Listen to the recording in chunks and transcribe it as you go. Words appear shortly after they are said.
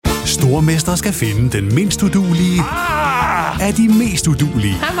Stormester skal finde den mindst uduelige af de mest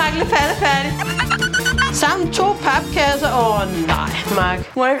uduelige. Han var ikke færdig. Sammen 2 papkasser. Nej,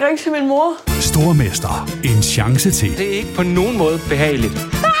 Mark. Må jeg ikke ringe til min mor? Stormester. En chance til. Det er ikke på nogen måde behageligt. Nej.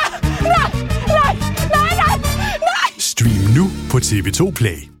 Stream nu på TV2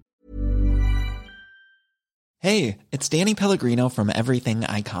 Play. Hey, it's Danny Pellegrino from Everything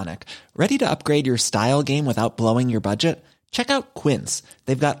Iconic. Ready to upgrade your style game without blowing your budget? Check out Quince.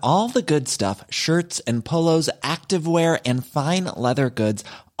 They've got all the good stuff, shirts and polos, activewear, and fine leather goods,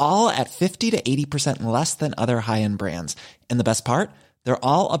 all at 50 to 80% less than other high-end brands. And the best part? They're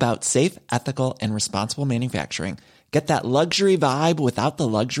all about safe, ethical, and responsible manufacturing. Get that luxury vibe without the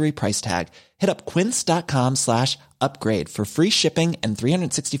luxury price tag. Hit up quince.com/upgrade for free shipping and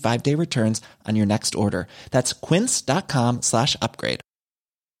 365-day returns on your next order. That's quince.com/upgrade.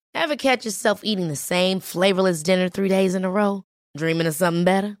 Ever catch yourself eating the same flavorless dinner 3 days in a row? Dreaming of something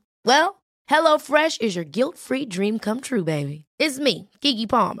better? Well, HelloFresh is your guilt-free dream come true, baby. It's me, Keke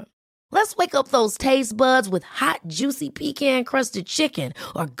Palmer. Let's wake up those taste buds with hot, juicy pecan-crusted chicken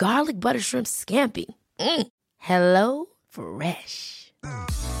or garlic butter shrimp scampi. Hello Fresh.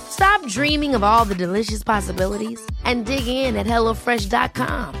 Stop dreaming of all the delicious possibilities and dig in at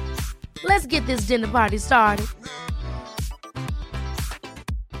HelloFresh.com. Let's get this dinner party started.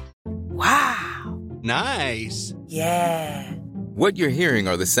 Wow. Nice. Yeah. What you're hearing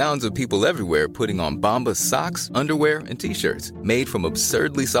are the sounds of people everywhere putting on Bombas socks, underwear, and T-shirts made from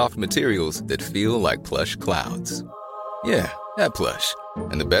absurdly soft materials that feel like plush clouds. Yeah, that plush.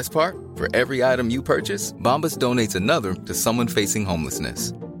 And the best part? For every item you purchase, Bombas donates another to someone facing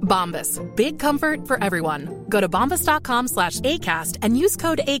homelessness. Bombas. Big comfort for everyone. Go to bombas.com/ACAST and use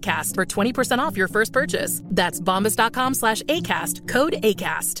code ACAST for 20% off your first purchase. That's bombas.com/ACAST. Code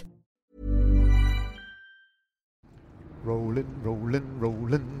ACAST. Rollin',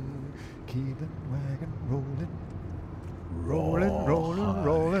 keep the wagon rollin'. Rollin',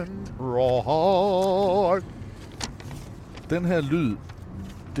 roll. Den her lyd,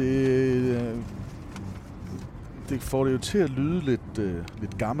 det får det jo til at lyde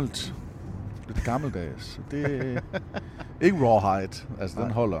lidt gammelt. Lidt gammeldags. Det er ikke rawhide, altså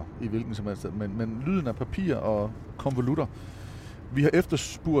den holder i hvilken som helst, men lyden af papir og konvolutter. Vi har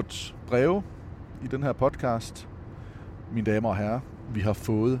efterspurgt breve i den her podcast. Mine damer og herrer, vi har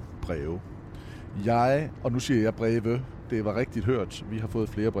fået breve. Og nu siger jeg breve, det var rigtigt hørt, vi har fået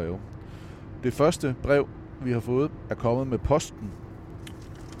flere breve. Det første brev, vi har fået, er kommet med posten,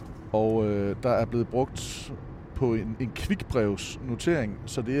 og der er blevet brugt på en kvikbrevsnotering,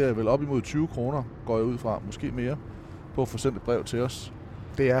 så det er vel op imod 20 kroner, går jeg ud fra, måske mere, på at få sendt et brev til os.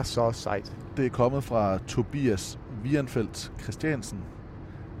 Det er så sejt. Det er kommet fra Tobias Wierenfeldt Christiansen,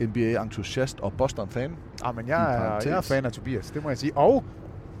 NBA-entusiast og Boston-fan. Men jeg er fan af Tobias, det må jeg sige. Og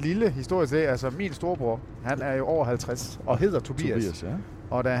lille historie til, altså min storebror, han er jo over 50 og hedder Tobias. Ja.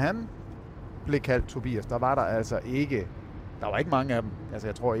 Og da han blev kaldt Tobias, der var der altså ikke, der var ikke mange af dem. Altså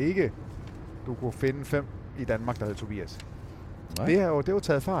jeg tror ikke, du kunne finde 5 i Danmark, der hed Tobias. Nej. Det er jo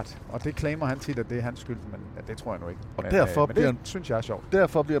taget fart, og det claimer han tit, at det er hans skyld, men det tror jeg nu ikke. Og derfor det synes jeg er sjovt.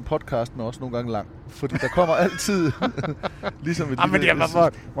 Derfor bliver en podcast med os nogle gange lang, fordi der kommer altid ligesom et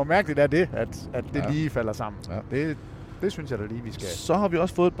hvor mærkeligt er det, at det lige falder sammen. Ja. Det synes jeg da lige, vi skal. Så har vi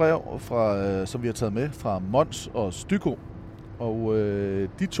også fået et brev, som vi har taget med fra Mons og Styko, og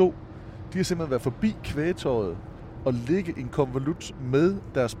de to, de har simpelthen været forbi Kvægetøjet og ligge en konvolut med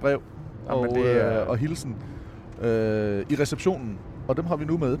deres brev og hilsen i receptionen, og dem har vi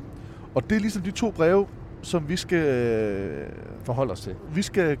nu med. Og det er ligesom de 2 breve, som vi skal forholde os til. Vi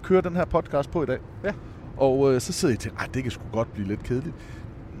skal køre den her podcast på i dag. Ja. Og så sidder I til, det kan sgu godt blive lidt kedeligt.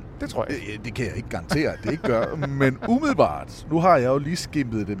 Det tror jeg. Det kan jeg ikke garantere, at det ikke gør. Men umiddelbart, nu har jeg jo lige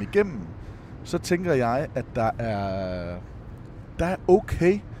skimpet dem igennem, så tænker jeg, at der er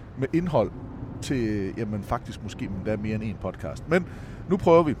okay med indhold til, jamen faktisk måske der er mere end en podcast. Men nu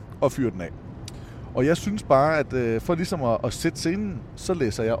prøver vi at fyre den af. Og jeg synes bare, at for ligesom at sætte scenen, så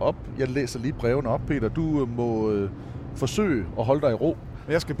læser jeg op. Jeg læser lige brevene op, Peter. Du må forsøge at holde dig i ro.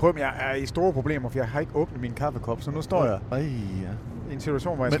 Jeg skal prøve, men jeg er i store problemer, for jeg har ikke åbnet min kaffekop, så nu står jeg i en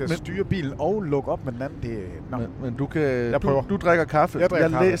situation, hvor jeg skal styre bilen og lukke op med den anden. Men du kan... Du drikker kaffe,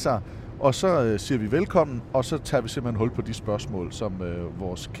 jeg læser, og så siger vi velkommen, og så tager vi simpelthen hul på de spørgsmål, som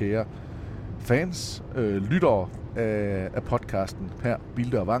vores kære fans, lyttere af podcasten her,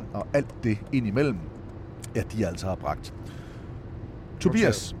 Bilde og Vang, og alt det indimellem, de altså har bragt.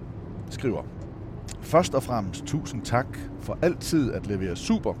 Tobias skriver: Først og fremmest tusind tak for altid at levere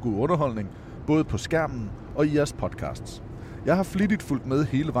super god underholdning, både på skærmen og i jeres podcasts. Jeg har flittigt fulgt med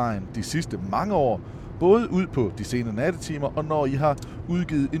hele vejen de sidste mange år, både ud på de sene nattetimer og når I har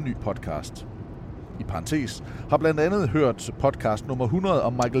udgivet en ny podcast. I parentes, har blandt andet hørt podcast nummer 100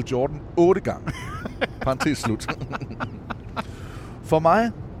 om Michael Jordan 8 gange. Parentes slut. For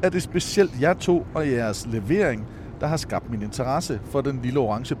mig er det specielt jer to og jeres levering, der har skabt min interesse for den lille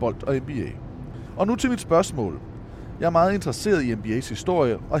orange bold og NBA. Og nu til mit spørgsmål. Jeg er meget interesseret i NBA's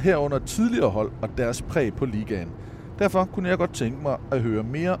historie, og herunder tidligere hold og deres præg på ligaen. Derfor kunne jeg godt tænke mig at høre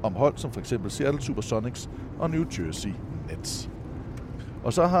mere om hold som f.eks. Seattle Supersonics og New Jersey Nets.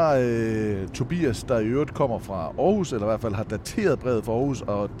 Og så har Tobias, der i øvrigt kommer fra Aarhus, eller i hvert fald har dateret brevet fra Aarhus,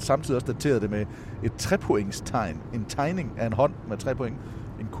 og samtidig også dateret det med et 3-pointstegn. En tegning af en hånd med 3 point.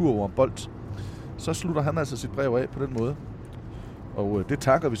 En kurv over en bold. Så slutter han altså sit brev af på den måde. Og det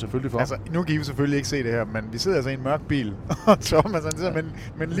takker vi selvfølgelig for. Altså, nu kan I jo selvfølgelig ikke se det her, men vi sidder altså i en mørk bil, og Thomas han sidder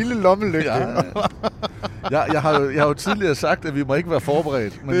med en lille lommelygte. Jeg har jo tidligere sagt, at vi må ikke være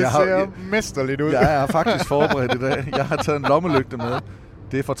forberedt. Men det ser mesterligt ud. Jeg er faktisk forberedt i dag. Jeg har taget en lommelygte med.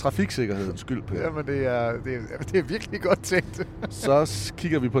 Det er for trafiksikkerhedens skyld, Peter. Jamen, det er virkelig godt tænkt. Så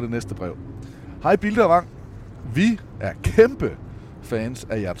kigger vi på det næste brev. Hej Bilde og Vang. Vi er kæmpe fans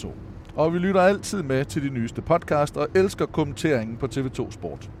af jer to. Og vi lytter altid med til de nyeste podcast og elsker kommenteringen på TV2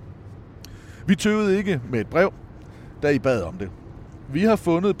 Sport. Vi tøvede ikke med et brev, da I bad om det. Vi har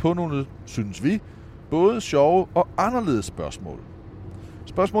fundet på nogle, synes vi, både sjove og anderledes spørgsmål.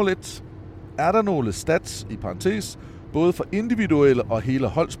 Spørgsmål 1. Er der nogle stats, i parentes, både for individuelle og hele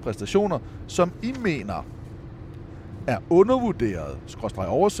holdspræstationer, som I mener er undervurderet,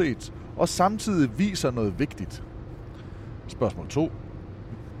 /overset, og samtidig viser noget vigtigt? Spørgsmål 2.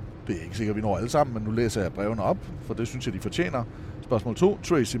 Det er ikke sikkert, vi når alle sammen, men nu læser jeg brevene op, for det synes jeg, de fortjener. Spørgsmål 2.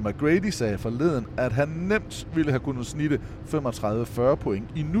 Tracy McGrady sagde forleden, at han nemt ville have kunnet snitte 35-40 point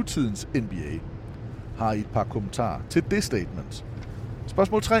i nutidens NBA. Har I et par kommentarer til det statement?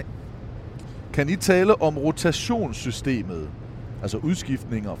 Spørgsmål 3. Kan I tale om rotationssystemet, altså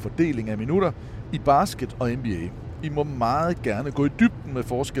udskiftning og fordeling af minutter, i basket og NBA? I må meget gerne gå i dybden med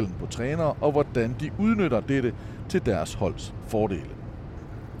forskellen på trænere og hvordan de udnytter dette til deres holds fordele.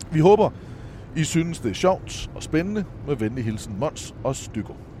 Vi håber, I synes, det er sjovt og spændende. Med venlig hilsen, Mons og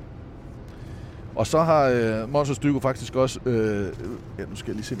Styko. Og så har Mons og Styko faktisk også... nu skal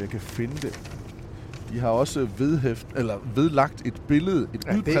jeg lige se, om jeg kan finde det. De har også vedlagt et billede, et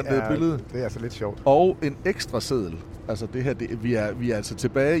udprintet billede. Det er altså lidt sjovt. Og en ekstra seddel. Altså det her, vi er altså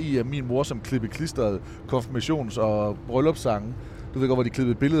tilbage i min mor, som klippede klistrede konfirmations- og bryllupssange. Du ved godt, hvor de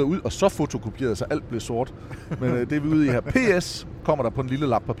klippede billeder ud, og så fotokopierede, så alt blev sort. Men det er vi ude i her. PS kommer der på en lille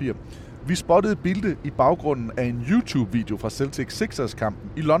lap papir. Vi spottede Bilde i baggrunden af en YouTube-video fra Celtics Sixers-kampen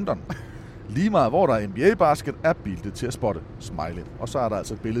i London. Lige meget hvor der er NBA-basket, er Bilde til at spotte. Smiley. Og så er der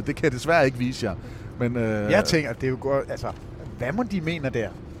altså et billede. Det kan jeg desværre ikke vise jer. Men, jeg tænker, det er jo godt... Altså, hvad må de mene der?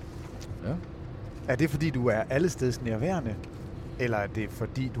 Ja. Er det fordi, du er allesteds nærværende? Eller er det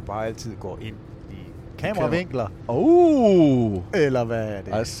fordi, du bare altid går ind i kameravinkler? Eller hvad er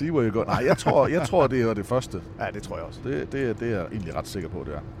det? I see where you go. Nej, jeg tror, det er det første. Ja, det tror jeg også. Det er jeg egentlig ret sikker på,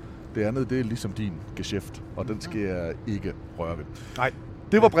 det er. Det andet, det er ligesom din geschæft, og den skal jeg ikke røre ved. Nej.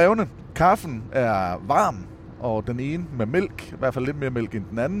 Det var brevene. Kaffen er varm, og den ene med mælk, i hvert fald lidt mere mælk end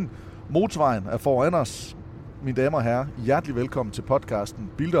den anden. Motorvejen er foran os. Mine damer og herrer, hjertelig velkommen til podcasten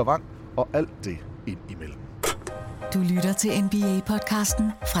Bilde og Vang, og alt det ind imellem. Du lytter til NBA-podcasten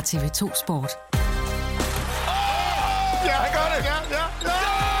fra TV2 Sport. Ja, han gør det! Ja!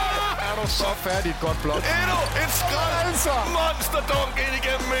 Er du så færdig et godt blok? Endnu et skrald! Altså. Monsterdunk ind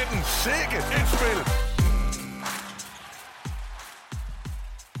igennem midten. Sikke et spil!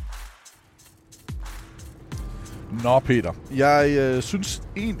 Nå, Peter. Jeg synes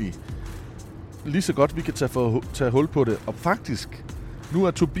egentlig lige så godt, vi kan tage hul på det. Og faktisk, nu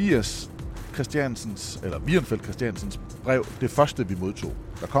er Tobias Christiansens, eller Wierenfeldt Christiansens brev det første, vi modtog.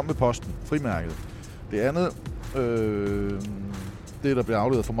 Der kom med posten, frimærket. Det andet, det der blev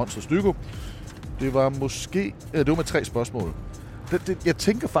afleveret fra Mons og Styko, det var måske... det var med 3 spørgsmål.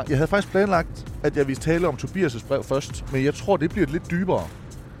 Jeg havde faktisk planlagt, at jeg ville tale om Tobias' brev først, men jeg tror, det bliver lidt dybere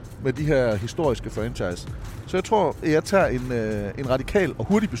med de her historiske franchise. Så jeg tror, jeg tager en radikal og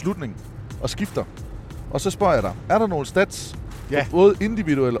hurtig beslutning og skifter. Og så spørger jeg dig, er der nogle stats, både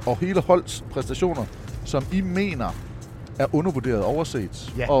individuelle og hele holds præstationer, som I mener er undervurderet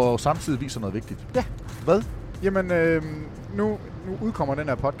overset, og samtidig viser noget vigtigt? Ja. Hvad? Jamen, nu udkommer den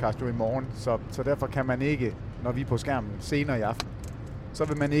her podcast jo i morgen, så derfor kan man ikke, når vi er på skærmen senere i aften, så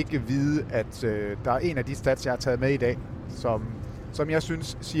vil man ikke vide, at der er en af de stats, jeg har taget med i dag, som jeg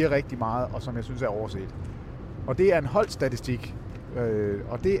synes siger rigtig meget, og som jeg synes er overset. Og det er en holdstatistik,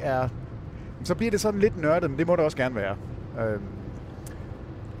 og det er... Så bliver det sådan lidt nørdet, men det må det også gerne være.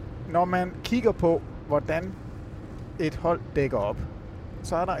 Når man kigger på, hvordan et hold dækker op,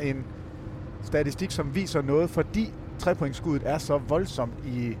 så er der en statistik, som viser noget, fordi trepointskuddet er så voldsomt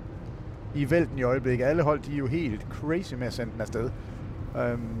i vælten i øjeblikket. Alle hold, de er jo helt crazy med at sende den afsted.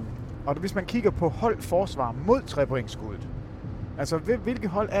 Og hvis man kigger på holdforsvar mod trepointskuddet, altså hvilke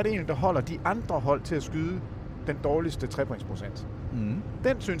hold er det egentlig, der holder de andre hold til at skyde den dårligste trepointsprocent?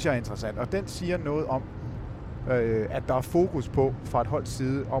 Den synes jeg er interessant, og den siger noget om, at der er fokus på fra et holds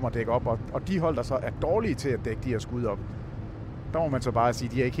side om at dække op, og de hold, der så er dårlige til at dække de her skud op, der må man så bare sige,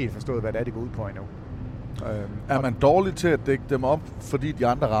 at de har ikke helt forstået, hvad det er, det går ud på endnu. Er man dårlig til at dække dem op, fordi de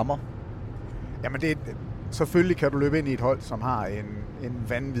andre rammer? Jamen selvfølgelig kan du løbe ind i et hold, som har en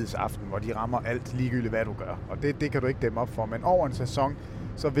vanvidsaften, hvor de rammer alt ligegyldigt, hvad du gør. Og det kan du ikke dæmme op for. Men over en sæson,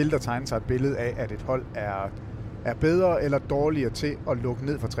 så vil der tegne sig et billede af, at et hold er bedre eller dårligere til at lukke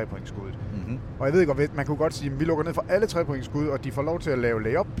ned for trepointskuddet. Mm-hmm. Og jeg ved godt, man kunne godt sige, at vi lukker ned for alle trepointsskud, og de får lov til at lave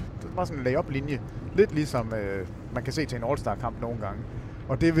layup. Det var sådan en layup-linje. Lidt ligesom man kan se til en All-Star-kamp nogle gange.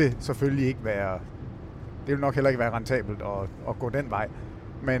 Og det vil selvfølgelig ikke være... Det vil nok heller ikke være rentabelt at gå den vej.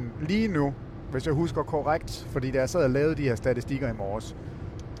 Men lige nu, hvis jeg husker korrekt, fordi da jeg sad og lavede de her statistikker i morges,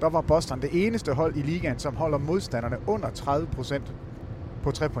 der var Boston det eneste hold i ligaen, som holder modstanderne under 30%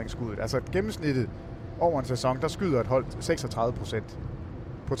 på trepointskuddet. Altså gennemsnittet over en sæson, der skyder et hold 36%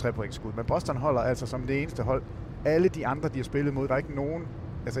 på trepointsskud. Men Boston holder altså som det eneste hold. Alle de andre, de har spillet mod, der er ikke nogen,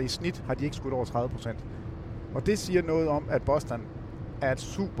 altså i snit har de ikke skudt over 30%. Og det siger noget om, at Boston er et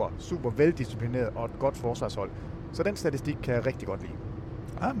super, super veldisciplineret og et godt forsvarshold. Så den statistik kan jeg rigtig godt lide.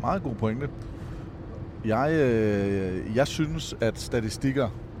 Ja, meget god pointe. Jeg synes, at statistikker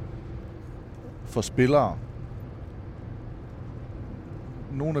for spillere,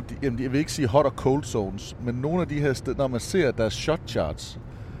 nogle af de, jeg vil ikke sige hot og cold zones, men nogle af de her steder, når man ser, at deres shot charts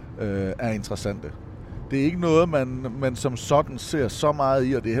er interessante. Det er ikke noget, man som sådan ser så meget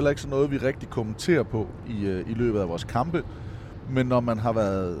i, og det er heller ikke sådan noget, vi rigtig kommenterer på i løbet af vores kampe. Men når man har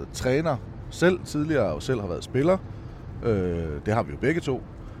været træner selv tidligere, og selv har været spiller, det har vi jo begge to,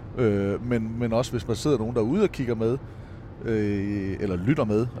 men også hvis man sidder nogen derude og kigger med, eller lytter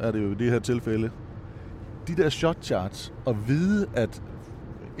med, er det jo i det her tilfælde, de der shot charts, og vide, at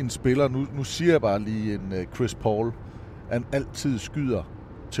en spiller, nu siger jeg bare lige en Chris Paul, han altid skyder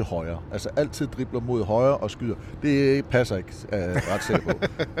til højre. Altså altid dribler mod højre og skyder. Det passer ikke ret sikker på.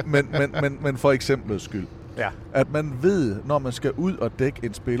 Men for eksemplets skyld. Ja. At man ved, når man skal ud og dække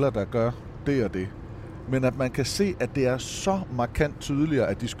en spiller, der gør det og det. Men at man kan se, at det er så markant tydeligere,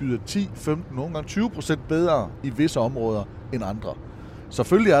 at de skyder 10, 15, nogle gange 20% bedre i visse områder end andre.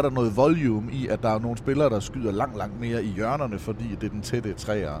 Selvfølgelig er der noget volume i, at der er nogle spillere, der skyder langt mere i hjørnerne, fordi det er den tætte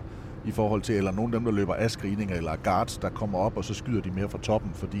træer i forhold til, eller nogle af dem, der løber af screeninger, eller guards, der kommer op, og så skyder de mere fra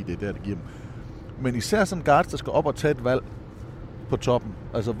toppen, fordi det er der, det giver dem. Men især sådan guards, der skal op og tage et valg på toppen.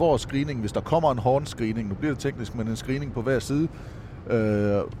 Altså hvor screening, hvis der kommer en horn screening, nu bliver det teknisk, men en screening på hver side,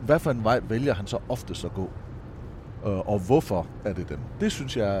 hvad for en vej vælger han så oftest at gå? Og hvorfor er det den? Det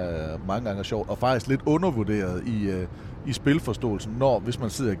synes jeg mange gange er sjovt, og faktisk lidt undervurderet i spilforståelsen, hvis man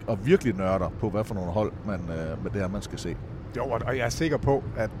sidder og virkelig nørder på, hvad for nogle hold med det her, man skal se. Jo, og jeg er sikker på,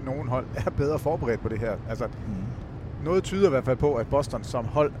 at nogle hold er bedre forberedt på det her. Altså, noget tyder i hvert fald på, at Boston som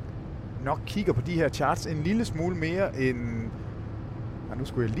hold nok kigger på de her charts en lille smule mere end... nu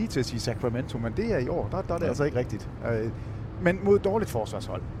skulle jeg lige til at sige Sacramento, men det er i år. Der er det altså ikke rigtigt. Men mod dårligt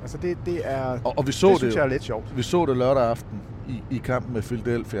forsvarshold. Altså det er... Og vi så det synes jeg er lidt sjovt. Vi så det lørdag aften i kampen med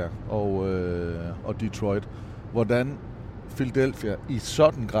Philadelphia og Detroit. Hvordan Philadelphia i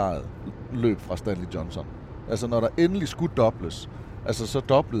sådan grad løb fra Stanley Johnson. Altså når der endelig skulle dobles, altså så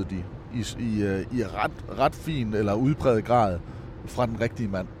doblede de i ret fin eller udpræget grad fra den rigtige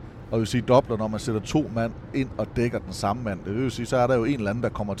mand. Og det vil sige dobler, når man sætter 2 mand ind og dækker den samme mand. Det vil sige, så er der jo en eller anden, der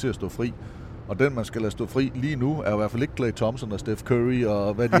kommer til at stå fri. Og den, man skal lade stå fri lige nu, er jo i hvert fald ikke Klay Thompson og Steph Curry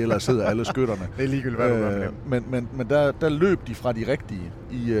og hvad de ellers hedder, alle skytterne. Det er ligegyldigt, hvad du gør med dem. Men der løb de fra de rigtige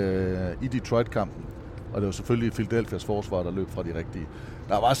i Detroit-kampen. Og det var selvfølgelig Philadelphias forsvar, der løb fra de rigtige.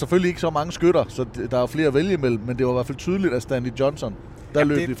 Der var selvfølgelig ikke så mange skytter, så der er flere at vælge imellem, men det var i hvert fald tydeligt, at Stanley Johnson,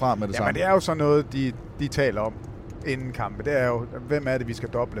 løb de fra med det samme. Men det er jo sådan noget, de taler om inden kampe. Det er jo, hvem er det, vi skal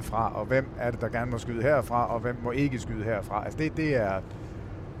doble fra, og hvem er det, der gerne må skyde herfra, og hvem må ikke skyde herfra. Altså det er...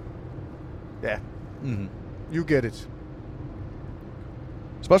 Ja. Mm-hmm. You get it.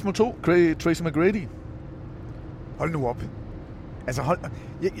 Spørgsmål 2. Tracy McGrady. Hold nu op. Altså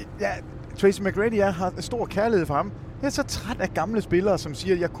Tracy McGrady, jeg har stor kærlighed for ham. Jeg er så træt af gamle spillere, som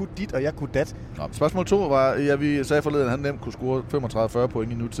siger, jeg kunne dit, og jeg kunne dat. Spørgsmål 2 var, vi sagde forleden, at han nemt kunne score 35-40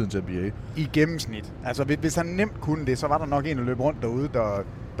 point i nutidens NBA. I gennemsnit. Altså, hvis han nemt kunne det, så var der nok en, der løb rundt derude,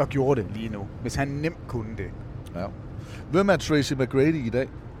 der gjorde det lige nu. Hvis han nemt kunne det. Ja. Hvem er Tracy McGrady i dag?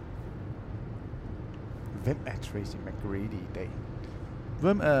 Hvem er Tracy McGrady i dag?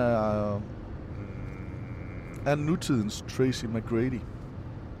 Hvem er nutidens Tracy McGrady?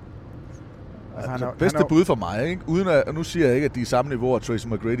 Altså, bedste bud for mig, ikke? Uden at, nu siger jeg ikke, at de er samme niveau, at Tracy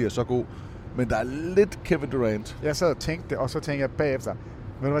McGrady er så god, men der er lidt Kevin Durant. Jeg sad og tænkte, og så tænkte jeg bagefter,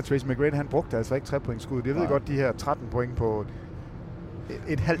 ved du hvad, Tracy McGrady, han brugte altså ikke 3-pointsskud. Jeg ved godt, de her 13 point på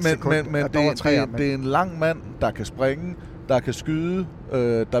et halvt sekund. Men det er en lang mand, der kan springe, der kan skyde,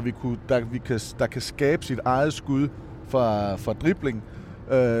 der kan skabe sit eget skud fra dribling,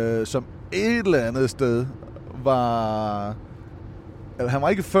 som et eller andet sted var... Han var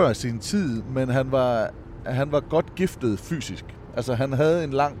ikke før sin tid, men han var godt giftet fysisk. Altså han havde en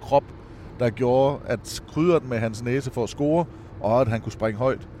lang krop, der gjorde, at krydret med hans næse for at score, og at han kunne springe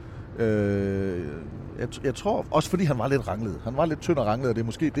højt. Jeg tror også, fordi han var lidt ranglet. Han var lidt tynd og ranglet, og det er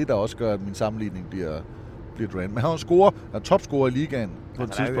måske det, der også gør, at min sammenligning bliver Durant. Men han er topscorer i ligaen på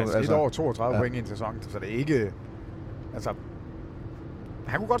et tidspunkt. Han er over 32 point i en sæson, så det er ikke... Altså,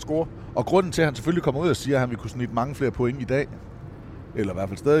 han kunne godt score. Og grunden til, at han selvfølgelig kommer ud og siger, at han vil kunne snitte mange flere point i dag, eller i hvert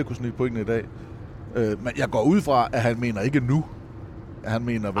fald stadig kunne snitte pointene i dag, men jeg går ud fra, at han mener ikke nu. Han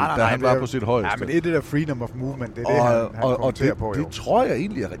mener vel, da han var på sit højeste. Ja, men det er det der freedom of movement, det er det, han kommenterer på. Det tror jeg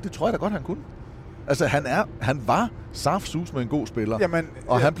egentlig er rigtigt. Det tror jeg da godt, han kunne. Altså, han var saftsus med en god spiller. Jamen,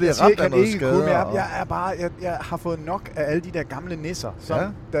 og han bliver ramt af noget skade. Jeg har fået nok af alle de der gamle nisser, som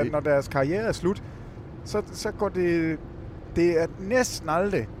når deres karriere er slut, så går det er næsten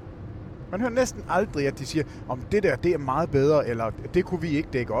aldrig. Man hører næsten aldrig, at de siger, om det der, det er meget bedre, eller det kunne vi ikke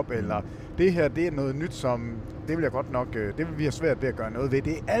dække op, eller det her, det er noget nyt, som det vil jeg godt nok, det vil vi have svært ved at gøre noget ved.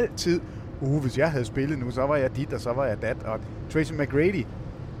 Det er altid, hvis jeg havde spillet nu, så var jeg dit, og så var jeg dat, og Tracy McGrady.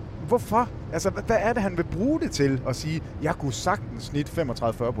 Hvorfor? Altså, hvad er det, han vil bruge det til at sige, jeg kunne sagtens snit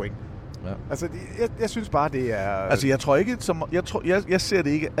 35-40 point? Ja. Altså, jeg synes bare, det er... Altså, jeg tror ikke, jeg ser det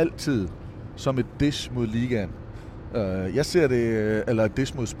ikke altid som et dish mod ligaen. Jeg ser det, eller et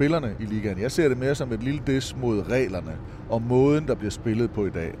dish mod spillerne i ligaen. Jeg ser det mere som et lille dish mod reglerne og måden, der bliver spillet på i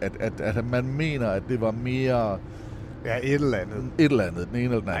dag. At man mener, at det var mere... Ja, et eller andet. Et eller andet, den ene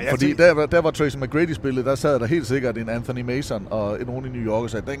eller den anden. Fordi der var Tracy McGrady spillet, der sad der helt sikkert en Anthony Mason og nogen i New York og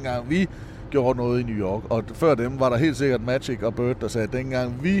sagde, dengang vi gjorde noget i New York. Og før dem var der helt sikkert Magic og Bird, der sagde,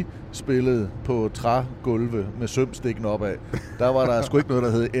 dengang vi spillede på trægulve med søm stikken opad, der var der sgu ikke noget,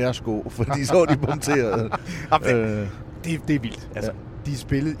 der hed airsko, fordi så var de punkteret. Det er vildt. Altså, de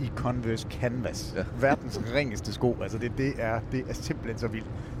spillede i Converse Canvas. Ja. Verdens ringeste sko. Altså, det er simpelthen så vildt.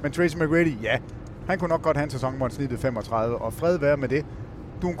 Men Tracy McGrady, ja, han kunne nok godt have en sæson, hvor han snittede 35, og fred være med det.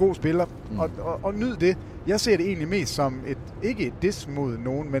 Du er en god spiller, og nyd det. Jeg ser det egentlig mest som ikke et diss mod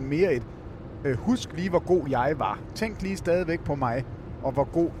nogen, men mere et husk lige, hvor god jeg var. Tænk lige stadigvæk på mig, og hvor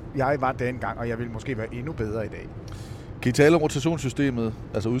god jeg var dengang, og jeg vil måske være endnu bedre i dag. Kan I tale om rotationssystemet,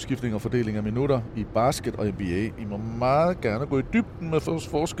 altså udskiftning og fordeling af minutter i basket og NBA? I må meget gerne gå i dybden med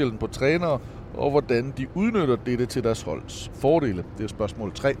forskellen på trænere, og hvordan de udnytter dette til deres holds fordele. Det er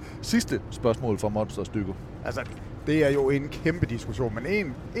spørgsmål 3. Sidste spørgsmål fra Monsters Dyko. Altså, det er jo en kæmpe diskussion,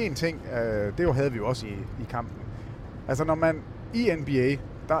 men en ting, det havde vi jo også i kampen. Altså, når man i NBA,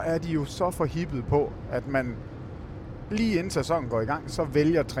 der er de jo så forhippet på, at man lige inden sæsonen går i gang, så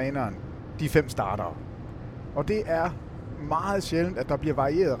vælger træneren de 5 startere. Og det er meget sjældent, at der bliver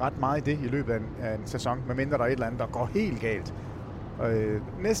varieret ret meget i det i løbet af en sæson, medmindre der er et eller andet, der går helt galt.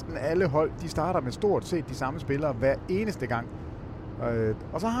 Næsten alle hold, de starter med stort set de samme spillere hver eneste gang.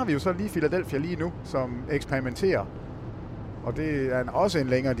 Og så har vi jo så lige Philadelphia lige nu, som eksperimenterer. Og det er også en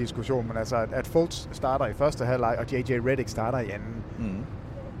længere diskussion, men altså, at Fultz starter i første halvleg, og J.J. Redick starter i anden. Mm.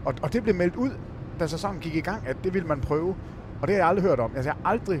 Og det blev meldt ud, da sæsonen gik i gang, at det ville man prøve. Og det har jeg aldrig hørt om. Altså, jeg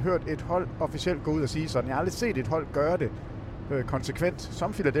har aldrig hørt et hold officielt gå ud og sige sådan. Jeg har aldrig set et hold gøre det konsekvent,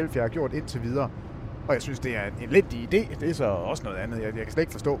 som Philadelphia har gjort indtil videre. Og jeg synes, det er en lidt idé. Det er så også noget andet. Jeg kan slet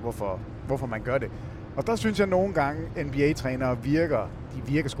ikke forstå, hvorfor man gør det. Og der synes jeg nogle gange, NBA-trænere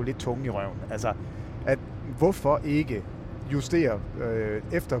virker sgu lidt tunge i røven. Altså, at hvorfor ikke justere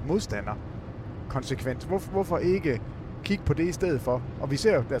efter modstander konsekvent? Hvorfor ikke kigge på det i stedet for? Og vi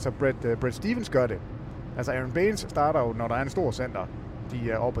ser, altså Brad Stevens gør det. Altså Aaron Baines starter jo, når der er en stor center,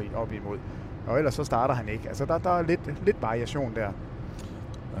 de er oppe imod. Og ellers så starter han ikke. Altså der er lidt variation der.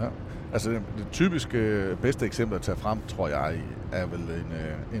 Ja. Altså det typiske bedste eksempel at tage frem, tror jeg, er vel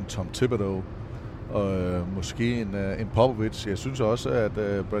en Tom Thibodeau. Og måske en Popovich. Jeg synes også, at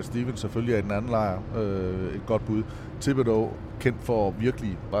Brad Stevens selvfølgelig er i den anden lejr et godt bud. Thibodeau kendt for at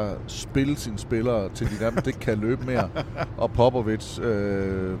virkelig bare spille sine spillere til de nærmest ikke kan løbe mere. Og Popovich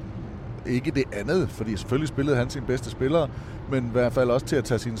ikke det andet, fordi selvfølgelig spillede han sine bedste spillere, men i hvert fald også til at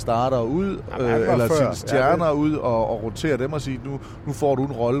tage sine starter ud, eller sine stjerner ud, og rotere dem og sige, nu får du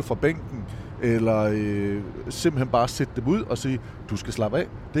en rolle fra bænken, eller simpelthen bare sætte dem ud og sige, du skal slappe af.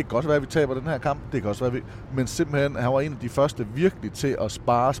 Det kan godt være, at vi taber den her kamp, det kan også være, men simpelthen, han var en af de første virkelig til at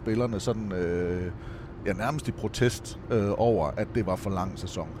spare spillerne sådan, nærmest i protest over, at det var for lang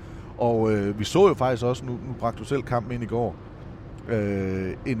sæson. Og vi så jo faktisk også, nu bragte du selv kampen ind i går,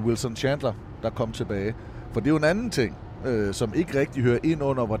 en Wilson Chandler, der kom tilbage. For det er jo en anden ting, som ikke rigtig hører ind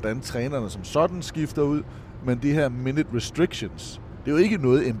under, hvordan trænerne som sådan skifter ud, men de her minute restrictions, det er jo ikke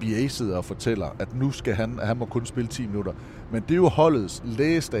noget, NBA sidder og fortæller, at nu skal han må kun spille 10 minutter. Men det er jo holdets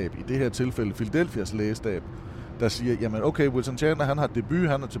lægestab, i det her tilfælde Philadelphias lægestab, der siger, jamen okay, Wilson Chandler, han har debut,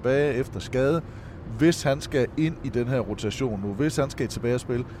 han er tilbage efter skade. Hvis han skal ind i den her rotation nu, hvis han skal tilbage og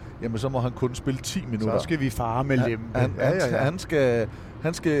spille, jamen så må han kun spille 10 minutter. Så skal vi fare med lempe.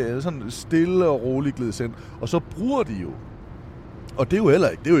 Han skal sådan stille og roligt glides ind. Og så bruger de jo, og det er jo heller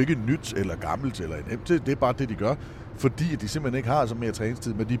ikke, det er jo ikke nyt eller gammelt eller nemt, det er bare det, de gør, fordi de simpelthen ikke har så mere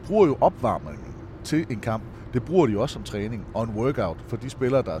træningstid, men de bruger jo opvarmningen til en kamp. Det bruger de jo også som træning og en workout for de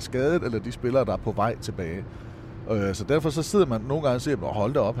spillere, der er skadet, eller de spillere, der er på vej tilbage. Så derfor så sidder man nogle gange og siger,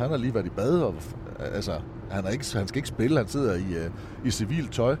 hold da op, han har lige været i bad, og altså, han skal ikke spille, han sidder i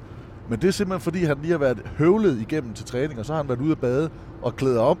civilt tøj. Men det er simpelthen fordi, han lige har været høvlet igennem til træning, og så har han været ude at bade og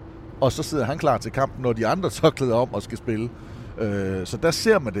klæder om, og så sidder han klar til kampen, når de andre så klæder om og skal spille. Så der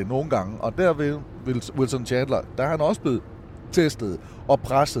ser man det nogle gange, og der vil Wilson Chandler, der er han også blevet testet og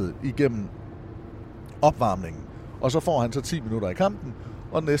presset igennem opvarmningen. Og så får han så 10 minutter i kampen,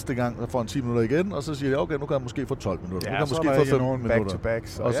 og næste gang så får han 10 minutter igen, og så siger de, okay, nu kan han måske få 12 minutter. Ja, nu kan så måske få 15 minutter.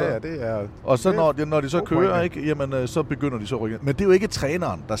 Back-to-backs. Og så, det er... Og så når de så kører, ikke, jamen, så begynder de så at rykke. Men det er jo ikke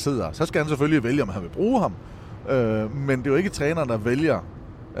træneren, der sidder. Så skal han selvfølgelig vælge, om han vil bruge ham. Men det er jo ikke træneren, der vælger,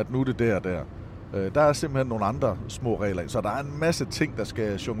 at nu er det der. Der er simpelthen nogle andre små regler. Så der er en masse ting, der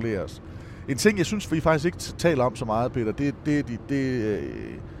skal jongleres. En ting, jeg synes, vi faktisk ikke taler om så meget, Peter, det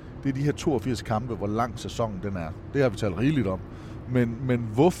er de her 82 kampe, hvor lang sæsonen den er. Det har vi talt rigeligt om. Men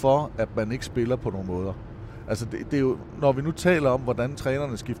hvorfor, at man ikke spiller på nogle måder? Altså, det er jo, når vi nu taler om, hvordan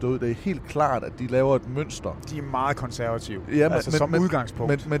trænerne skifter ud, det er helt klart, at de laver et mønster. De er meget konservative, ja, altså som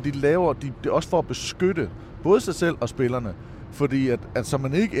udgangspunkt. Men de laver, det er også for at beskytte både sig selv og spillerne. Fordi at så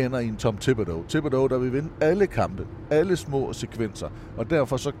man ikke ender i en Tom Thibodeau. Thibodeau, der vil vinde alle kampe, alle små sekvenser. Og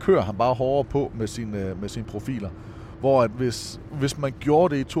derfor så kører han bare hårdere på med sine profiler. Hvor at hvis man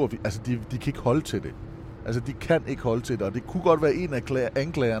gjorde det i 82, altså de kan ikke holde til det. Altså, de kan ikke holde til det, og det kunne godt være en af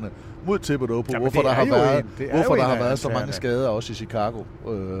anklagerne mod Thibodeau på, hvorfor der har været så mange skader, også i Chicago,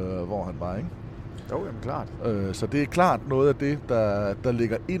 hvor han var, ikke? Jo, jamen klart. Så det er klart noget af det, der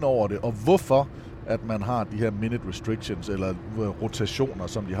ligger ind over det, og hvorfor at man har de her minute restrictions, eller rotationer,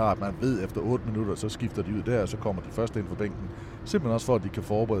 som de har, at man ved, efter 8 minutter, så skifter de ud der, og så kommer de først ind på bænken. Simpelthen også for, at de kan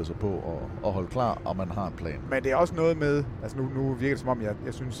forberede sig på at holde klar, og man har en plan. Men det er også noget med, altså nu virker det som om,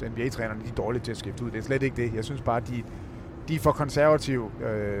 jeg synes, NBA-trænerne er dårlige til at skifte ud. Det er slet ikke det. Jeg synes bare, de er for konservative.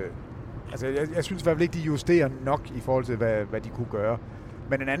 Altså, jeg synes i hvert fald ikke, de justerer nok i forhold til, hvad de kunne gøre.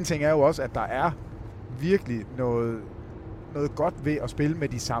 Men en anden ting er jo også, at der er virkelig noget godt ved at spille med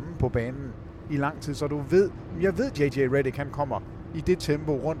de samme på banen i lang tid, så du ved, jeg ved, JJ Redick, han kommer i det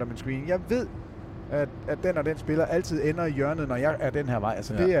tempo rundt om en screen. Jeg ved, at den og den spiller altid ender i hjørnet, når jeg er den her vej.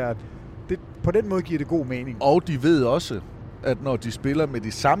 Altså, det på den måde giver det god mening. Og de ved også, at når de spiller med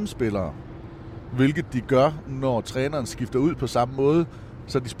de samme spillere, hvilket de gør, når træneren skifter ud på samme måde,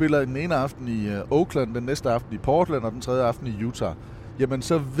 så de spiller den ene aften i Oakland, den næste aften i Portland og den tredje aften i Utah, jamen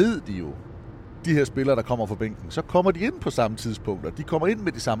så ved de jo, de her spillere, der kommer fra bænken, så kommer de ind på samme tidspunkter. De kommer ind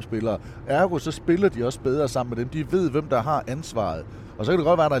med de samme spillere. Ergo, så spiller de også bedre sammen med dem. De ved, hvem der har ansvaret. Og så kan det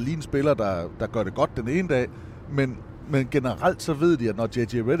godt være, at der er lige en spiller, der gør det godt den ene dag, men generelt så ved de, at når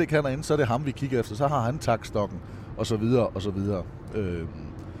JJ Redick han er inde, så er det ham, vi kigger efter. Så har han taktstokken, og så videre, og så videre.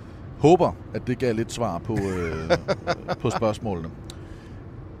 Håber, at det gav lidt svar på spørgsmålene.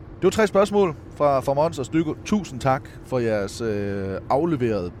 Det var 3 spørgsmål fra Mons og Stykker. Tusind tak for jeres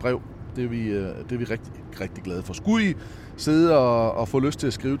afleverede brev. Det er vi rigtig, rigtig glade for. Skulle I sidde og få lyst til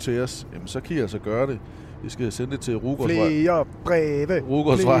at skrive til os, jamen så kan I altså gøre det. I skal sende det til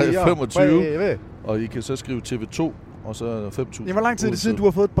Rugårdsvej 25, og I kan så skrive TV2, og så 5.000. Hvor lang tid er det siden, du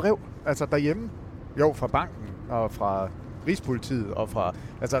har fået et brev? Altså derhjemme? Jo, fra banken og fra Rigspolitiet og fra...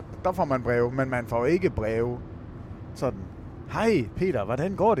 Altså, der får man breve, men man får jo ikke breve sådan... Hej Peter,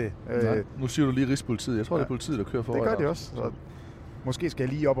 hvordan går det? Nu siger du lige Rigspolitiet. Jeg tror, det er politiet, der kører for. Det gør det også. Så måske skal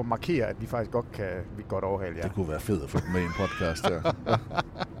jeg lige op og markere, at vi faktisk godt overhale jer. Det kunne være fedt at få med i en podcast her.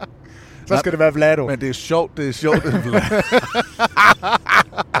 Så skal det være Vlado. Men det er sjovt, det er Vlado.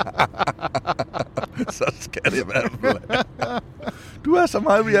 er det i hvert fald. Du er så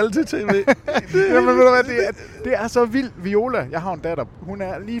meget reality-tv. Jamen, ved du hvad, det er så vildt. Viola, jeg har en datter, hun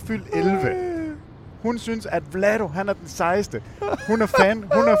er lige fyldt 11. Hun synes, at Vlado, han er den sejeste. Hun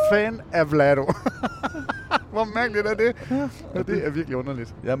er fan af Vlado. Hvor mærkeligt er det? Ja, det er virkelig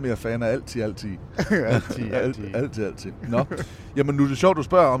underligt. Jeg er mere fan af altid. altid. Nå. Jamen nu er det sjovt, du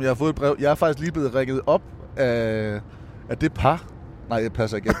spørger, om jeg har fået et brev. Jeg er faktisk lige blevet ringet op af det par. Nej, jeg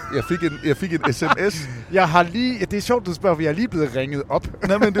passer ikke. Jeg fik en sms. Det er sjovt, du spørger, for jeg er lige blevet ringet op.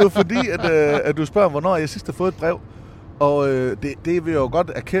 Nej, men det var fordi, at du spørger, hvornår jeg sidst har fået et brev. Og det vil jeg jo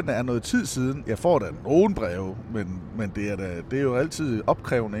godt erkende er noget tid siden. Jeg får da nogle breve, men det er jo altid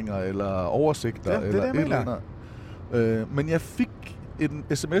opkrævninger eller oversigter eller et eller andet. Men jeg fik en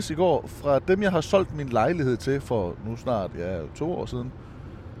sms i går fra dem, jeg har solgt min lejlighed til for nu snart 2 år siden,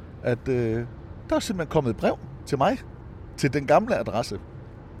 at der er simpelthen kommet et brev til mig, til den gamle adresse,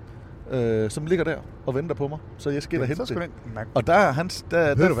 som ligger der og venter på mig. Så jeg skal da hente det. Og der er hans...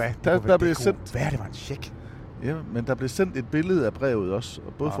 Der blev sendt... Hvad er det, var en check? Ja, men der blev sendt et billede af brevet også.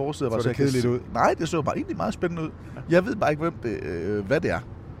 Og både forsiden var så kedeligt ud. Nej, det så bare egentlig meget spændende ud. Jeg ved bare ikke, hvad det er.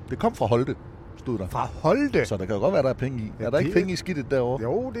 Det kom fra Holte, stod der. Fra Holte? Så der kan jo godt være, der er penge i. Ja, er der ikke penge i skidtet derovre?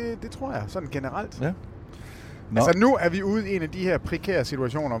 Jo, det tror jeg. Sådan generelt. Ja. Altså nu er vi ude i en af de her prekære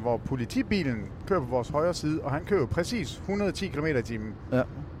situationer, hvor politibilen kører på vores højre side, og han kører præcis 110 km/t. Ja.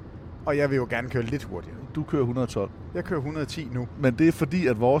 Og jeg vil jo gerne køre lidt hurtigere. Du kører 112. Jeg kører 110 nu. Men det er fordi,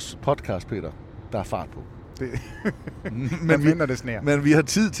 at vores podcast, Peter, der er fart på. Men vi har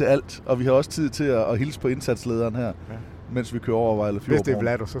tid til alt, og vi har også tid til at hilse på indsatslederen her, mens vi kører over Vejle Fjord. Hvis det er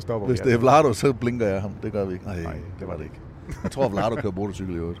Vlado, så stopper vi. Hvis det er Vlado, så blinker jeg ham. Det gør vi ikke. Nej, det var det ikke. Jeg tror, at Vlado kører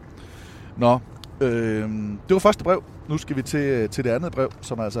motorcykel i øvrigt. Nå, det var første brev. Nu skal vi til det andet brev,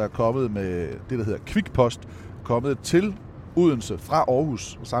 som altså er kommet med det, der hedder Kvikpost, kommet til Odense fra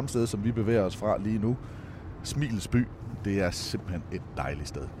Aarhus, samme sted, som vi bevæger os fra lige nu. Smilets by. Det er simpelthen et dejligt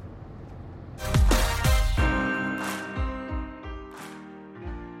sted.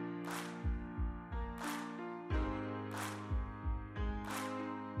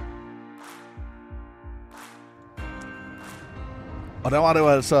 Og der var det jo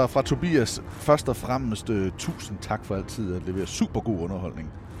altså fra Tobias først og fremmest 1000 tak for altid at levere super god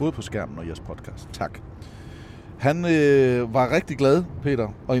underholdning, både på skærmen og jeres podcast. Tak. Han var rigtig glad, Peter,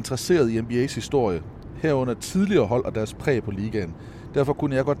 og interesseret i NBA's historie, herunder tidligere hold og deres præg på ligaen. Derfor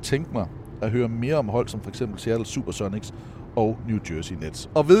kunne jeg godt tænke mig at høre mere om hold som f.eks. Seattle Supersonics og New Jersey Nets.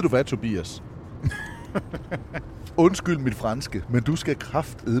 Og ved du hvad, Tobias? Undskyld mit franske, men du skal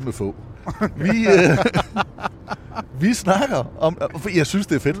kraftedme få. Vi snakker om... Jeg synes,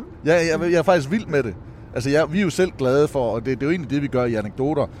 det er fedt. Jeg er faktisk vild med det. Altså, vi er jo selv glade for, og det er jo egentlig det, vi gør i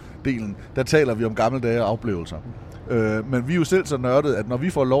anekdoter-delen. Der taler vi om gamle dage og oplevelser. Men vi er jo selv så nørdet, at når vi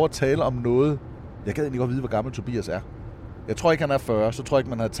får lov at tale om noget... Jeg gad egentlig godt vide, hvor gammel Tobias er. Jeg tror ikke, han er 40. Så tror jeg ikke,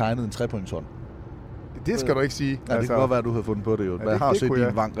 man har tegnet en 3-pointshånd. Det skal du ikke sige. Ja, det kan godt være, at du havde fundet på det jo. Jeg har set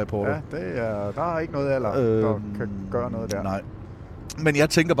din Vang-reporter. Ja, der er ikke noget alder, der kan gøre noget der. Nej. Men jeg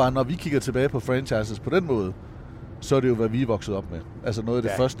tænker bare, når vi kigger tilbage på franchises på den måde, så er det jo, hvad vi er vokset op med. Altså noget af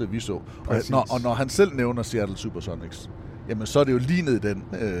det første, vi så. Og når han selv nævner Seattle Supersonics, jamen så er det jo lige ned i den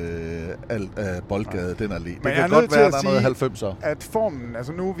boldgade, den allé. Det kan godt være, der er noget 90'er. At formen,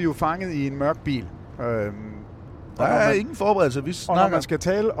 altså nu er vi jo fanget i en mørk bil. Der er ingen forberedelse. Vi snakker. Og når man skal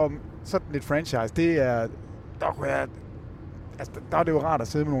tale om sådan et franchise, det er... Der er det jo rart at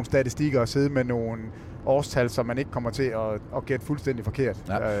sidde med nogle statistikker og sidde med nogle årstal, som man ikke kommer til at gætte fuldstændig forkert.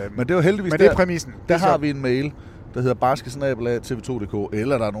 Ja. Men det er jo heldigvis... Men det er præmissen. Der har vi en mail, der hedder basketsnabelag.tv2.dk,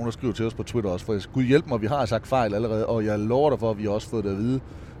 eller der er nogen, der skriver til os på Twitter også, for Gud hjælp mig, vi har sagt fejl allerede, og jeg lover dig for, at vi har også fået det at vide.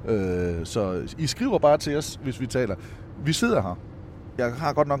 Så I skriver bare til os, hvis vi taler. Vi sidder her. Jeg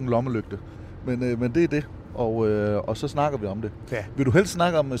har godt nok en lommelygte, men det er det. Og så snakker vi om det. Ja. Vil du helst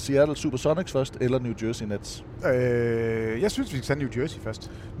snakke om Seattle Supersonics først, eller New Jersey Nets? Jeg synes, vi skal tage New Jersey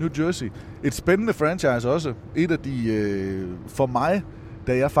først. New Jersey. Et spændende franchise også. Et af de, for mig,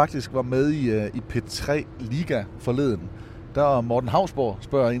 da jeg faktisk var med i P3 Liga forleden, der var Morten Hausborg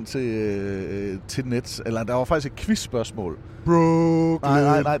spørger ind til Nets, eller der var faktisk et quizspørgsmål.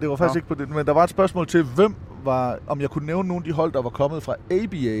 Nej, det var faktisk ikke på det, men der var et spørgsmål til, om jeg kunne nævne nogle af de hold, der var kommet fra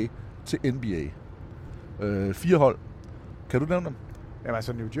ABA til NBA. 4 hold. Kan du nævne dem? Jamen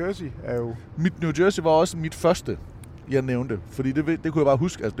altså, New Jersey er jo... New Jersey var også mit første, jeg nævnte. Fordi det kunne jeg bare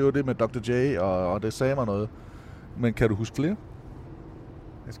huske. Altså, det var det med Dr. J, og det sagde mig noget. Men kan du huske flere?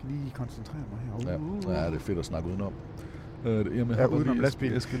 Jeg skal lige koncentrere mig her. Ja, det er fedt at snakke udenom. Udenom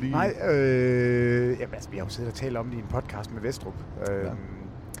lastbil. Jeg skal lige... Nej, jamen, altså, vi har jo siddet og talt om det i en podcast med Vestrup.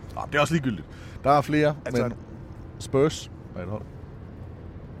 Det er også ligegyldigt. Der er flere, altså, men Spurs er et hold.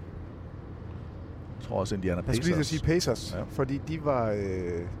 tror også Indiana Pacers. Jeg skulle lige sige Pacers, fordi de var...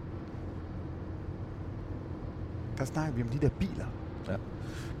 der snakker vi om de der biler.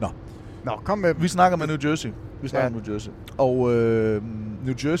 Ja. Nå, kom med. Vi snakker med New Jersey. Og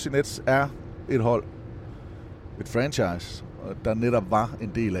New Jersey Nets er et hold, et franchise, der netop var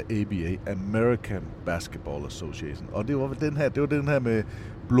en del af ABA, American Basketball Association. Og det var den her med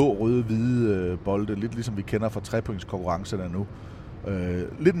blå, røde, hvide bolde, lidt ligesom vi kender fra trepointskonkurrencerne nu.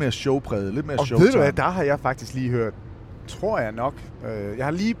 Lidt mere showpræget, lidt mere showtime. Og ved du hvad, der har jeg faktisk lige hørt, tror jeg nok, jeg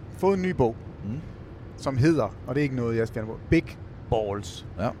har lige fået en ny bog, som hedder, og det er ikke noget, jeg skal på, Big Balls.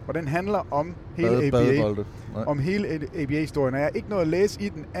 Ja. Og den handler om hele ABA, om hele ABA-historien. Og jeg har ikke noget at læse i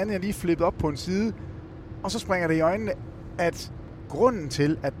den, andet jeg lige flippet op på en side, og så springer det i øjnene, at grunden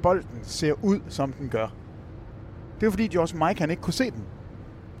til, at bolden ser ud, som den gør, det er fordi George Mike, han ikke kunne se den.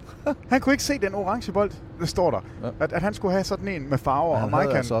 Han kunne ikke se den orange bold, der står der. Ja. At han skulle have sådan en med farver. Han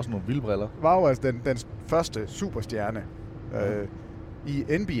havde altså også nogle vildbriller. Var jo altså den første superstjerne i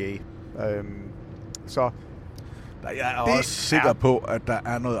NBA. Så jeg er også sikker på, at der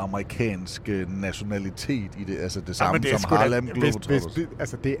er noget amerikansk nationalitet i det. Altså det samme som Harlem Globetrotters.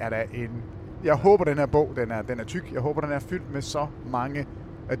 Altså det er da en... Jeg håber, den her bog, den er tyk. Jeg håber, den er fyldt med så mange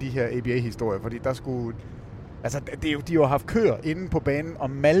af de her ABA-historier, fordi der skulle... Altså, de har jo haft køer inde på banen og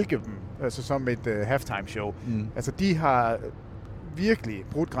malke dem, altså som et halftime-show. Altså, de har virkelig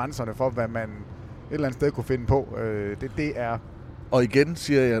brudt grænserne for, hvad man et eller andet sted kunne finde på. Det er... Og igen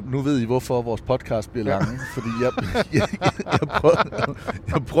siger jeg, nu ved I, hvorfor vores podcast bliver lange, fordi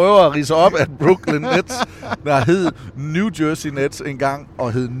jeg prøver at ridse op, at Brooklyn Nets, der hed New Jersey Nets engang,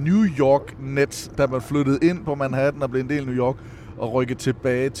 og hed New York Nets, da man flyttede ind på Manhattan og blev en del af New York, og rykkede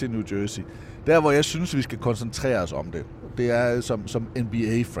tilbage til New Jersey. Der, hvor jeg synes, vi skal koncentrere os om det, det er som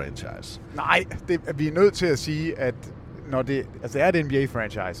NBA-franchise. Nej, vi er nødt til at sige, at når det er et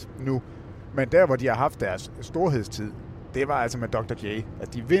NBA-franchise nu, men der, hvor de har haft deres storhedstid, det var altså med Dr. J.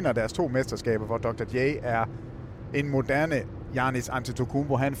 Altså, de vinder deres 2 mesterskaber, hvor Dr. J er en moderne Giannis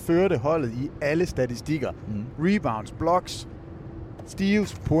Antetokounmpo. Han førte holdet i alle statistikker. Rebounds, blocks,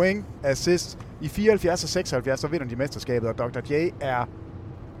 steals, point, assists. I 74 og 76, så vinder de mesterskabet, og Dr. J er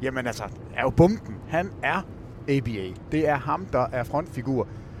jo bomben. Han er ABA. Det er ham, der er frontfigur.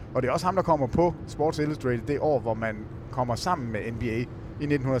 Og det er også ham, der kommer på Sports Illustrated det år, hvor man kommer sammen med NBA i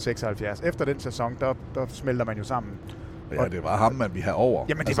 1976. Efter den sæson, der smelter man jo sammen. Ja, det var ham, man vi have over.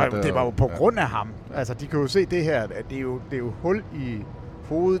 Jamen, det var jo på grund af ham. Altså, de kan jo se det her, at det er jo hul i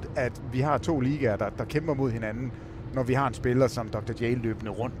hovedet, at vi har 2 ligaer, der kæmper mod hinanden, når vi har en spiller som Dr. J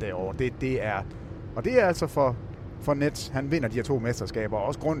løbende rundt derovre. Det er altså for Nets. Han vinder de her 2 mesterskaber, og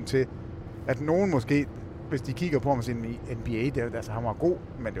også grunden til, at nogen måske, hvis de kigger på ham og siger, i NBA, altså han var god,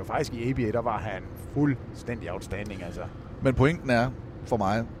 men det var faktisk i ABA, der var han fuldstændig outstanding. Altså. Men pointen er, for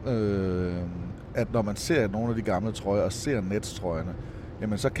mig, at når man ser nogle af de gamle trøjer og ser Nets-trøjerne,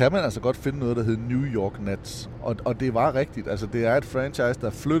 jamen så kan man altså godt finde noget, der hedder New York Nets. Og det var rigtigt. Altså det er et franchise, der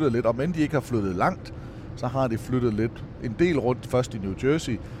flyttede lidt, og men de ikke har flyttet langt, så har de flyttet lidt en del rundt, først i New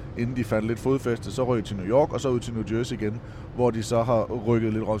Jersey, inden de fandt lidt fodfæste, så røg til New York, og så ud til New Jersey igen, hvor de så har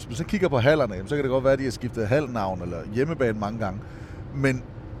rykket lidt rundt. Hvis man så kigger på hallerne, så kan det godt være, at de har skiftet halnavn eller hjemmebane mange gange, men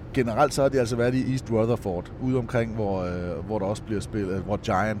generelt så har de altså været i East Rutherford, ude omkring, hvor der også bliver spillet, hvor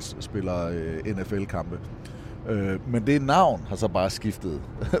Giants spiller NFL-kampe. Men det navn har så bare skiftet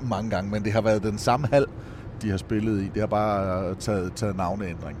mange gange, men det har været den samme hal, de har spillet i. Det har bare taget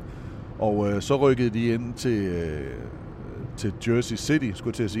navneændring. Og så rykkede de ind til Jersey City,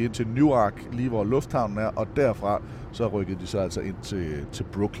 skulle til at sige, ind til Newark, lige hvor lufthavnen er, og derfra så rykkede de så altså ind til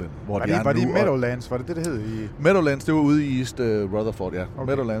Brooklyn, hvor de er nu. Var det i Meadowlands? Var det hed? I... Meadowlands, det var ude i East Rutherford, ja. Okay.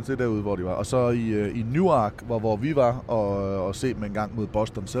 Meadowlands, det er derude, hvor de var. Og så i Newark, hvor vi var, og se dem en gang mod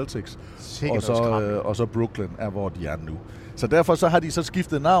Boston Celtics. Og så Brooklyn er, hvor de er nu. Så derfor så har de så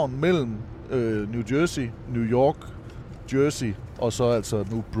skiftet navn mellem New Jersey, New York, Jersey, og så altså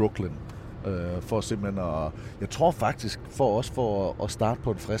nu Brooklyn. For simpelthen jeg tror faktisk for at starte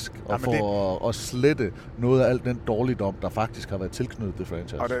på en frisk og for at slette noget af alt den dårligdom, der faktisk har været tilknyttet det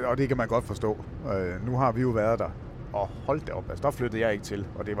franchise. Og det kan man godt forstå. Nu har vi jo været der, og holdt det op. Altså, der flyttede jeg ikke til,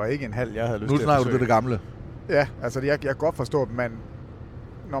 og det var ikke en halv, jeg havde lyst til at besøge. Nu snakker du det gamle. Ja, altså jeg kan godt forstå, at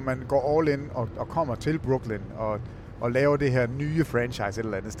når man går all in og kommer til Brooklyn og laver det her nye franchise et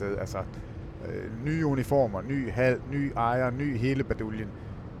eller andet sted, altså nye uniformer, ny hal, ny ejer, ny hele baduljen.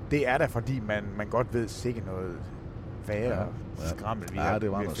 Det er da, fordi man godt ved sikkert noget værre skrammel, vi har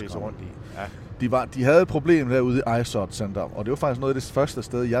fæset rundt i. Ja. De havde et problem derude i iSort Center, og det var faktisk noget af det første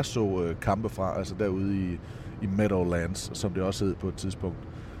sted, jeg så kampe fra, altså derude i Meadowlands, som det også hed på et tidspunkt.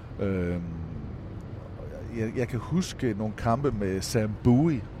 Jeg kan huske nogle kampe med Sam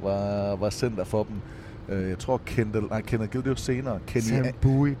Bowie, var center for dem. Jeg tror Kenneth Gill, det var senere. Sam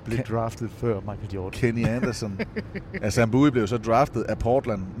Bowie blev draftet før Michael Jordan. Kenny Anderson. Sam Bowie blev så draftet af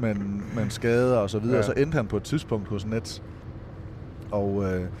Portland, men skader og så videre, og så endte han på et tidspunkt hos Nets. Og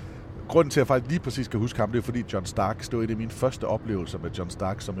grunden til, at jeg faktisk lige præcis skal huske ham, det er fordi John Starks, det var en af mine første oplevelser med John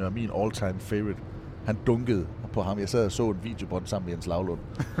Starks, som er min all-time favorite. Han dunkede på ham. Jeg sad og så en videobånd sammen med Jens Lavlund.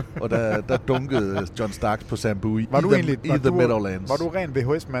 Og der dunkede John Starks på Sam Bowie i The Meadowlands. Var du ren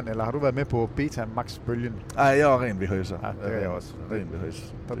VHS-mand, eller har du været med på Betamax-bølgen? Nej, jeg var ren VHS'er. Ja, det er jeg også. Ren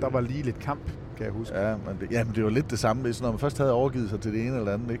VHS. Der var lige lidt kamp, kan jeg huske. Ja, men det var lidt det samme. Hvis når man først havde overgivet sig til det ene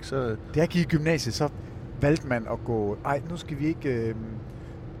eller andet, ikke, så... Da jeg gik i gymnasiet, så valgte man at gå... nu skal vi ikke...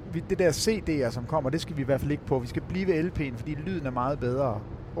 det der CD'er, som kommer, det skal vi i hvert fald ikke på. Vi skal blive ved LP'en, fordi lyden er meget bedre.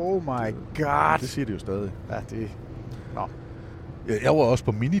 Oh my god. Det siger det jo stadig. Ja, det... Nå. Jeg var også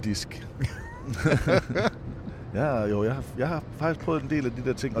på minidisk. Jeg har faktisk prøvet en del af de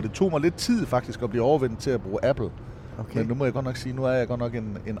der ting, og det tog mig lidt tid faktisk at blive overvendt til at bruge Apple. Okay. Men nu må jeg godt nok sige, nu er jeg godt nok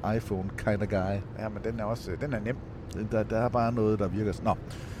en iPhone kind of guy. Ja, men den er nem. Der er bare noget, der virker sådan. Nå.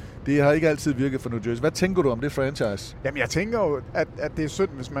 Det har ikke altid virket for New Jersey. Hvad tænker du om det franchise? Jamen, jeg tænker jo, at det er synd,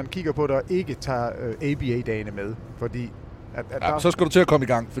 hvis man kigger på det og ikke tager ABA-dagene med, fordi... Så skal du til at komme i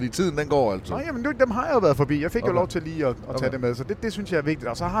gang, fordi tiden den går altså. Nej, jamen dem har jeg jo været forbi. Jeg fik jo lov til lige at tage det med, så det synes jeg er vigtigt.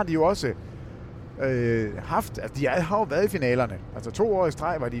 Og så har de jo også haft... Altså, de har jo været i finalerne. Altså 2 år i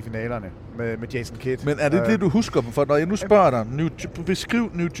streg var de i finalerne med Jason Kidd. Men er det det, du husker dem for? Når jeg nu spørger dig,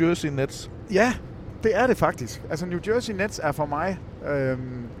 beskriv New Jersey Nets. Ja, det er det faktisk. Altså New Jersey Nets er for mig...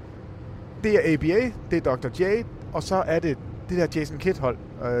 det er ABA, det er Dr. J, og så er det der Jason Kidd-hold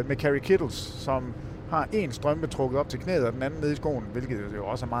med Kerry Kittles, som har en strømpe trukket op til knæet, og den anden nede i skoen, hvilket jo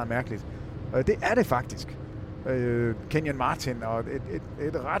også er meget mærkeligt. Det er det faktisk. Kenyon Martin, og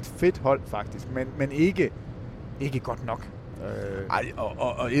et ret fedt hold faktisk, men ikke godt nok.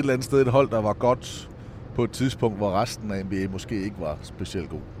 Og et eller andet sted et hold, der var godt på et tidspunkt, hvor resten af NBA måske ikke var specielt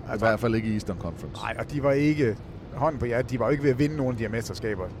god. Altså, i hvert fald ikke i Eastern Conference. Nej, og de var ikke, hånden på jer, de var jo ikke ved at vinde nogen af de her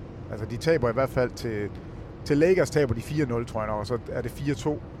mesterskaber. Altså, de taber i hvert fald til Lakers taber de 4-0, tror jeg nok, og så er det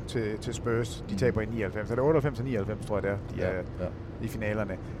 4-2 til Spurs. De taber i 99. Så er det 98 og 99, tror jeg, de er i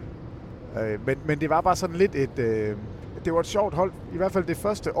finalerne. Men det var bare sådan lidt det var et sjovt hold. I hvert fald det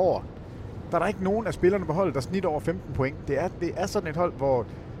første år, der er der ikke nogen af spillerne på holdet, der snit over 15 point. Det er sådan et hold,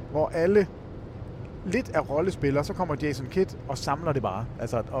 hvor alle lidt er rollespillere, så kommer Jason Kidd og samler det bare.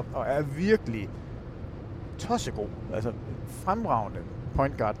 Altså, og er virkelig tossegod. Altså, fremragende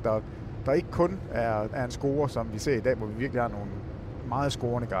point guard, der ikke kun er en scorer, som vi ser i dag, hvor vi virkelig har nogle meget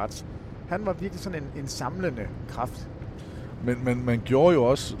scorende guards. Han var virkelig sådan en samlende kraft. Men man gjorde jo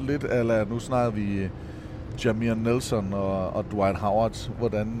også lidt, eller nu snakker vi Jameer Nelson og Dwight Howard,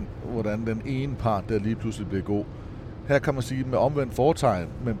 hvordan den ene part der lige pludselig blev god. Her kan man sige med omvendt foretegn,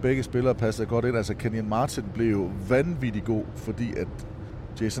 men begge spillere passede godt ind. Altså Kenyon Martin blev jo vanvittigt god, fordi at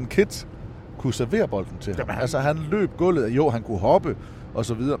Jason Kidd kunne servere bolden til ham. Altså han løb gulvet, jo han kunne hoppe og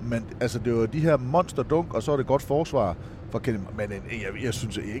så videre, men altså det var de her monsterdunk, og så er det godt forsvar for Kenyon. Men jeg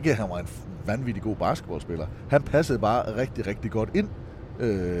synes ikke, at han var en vanvittig god basketballspiller. Han passede bare rigtig, rigtig godt ind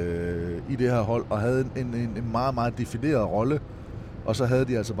i det her hold, og havde en meget, meget defineret rolle. Og så havde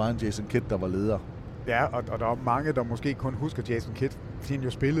de altså bare en Jason Kidd, der var leder. Ja, og der er mange, der måske kun husker Jason Kidd, fordi han jo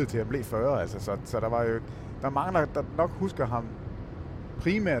spillede til at blive 40. Altså, så der er mange, der nok husker ham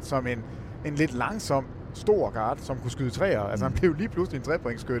primært som en lidt langsom, stor guard, som kunne skyde træer. Altså han blev lige pludselig en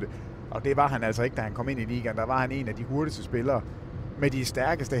trepointsskytte. Og det var han altså ikke, da han kom ind i ligaen. Der var han en af de hurtigste spillere med de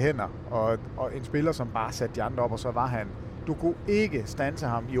stærkeste hænder, og en spiller, som bare satte de andre op, og så var han... Du kunne ikke standse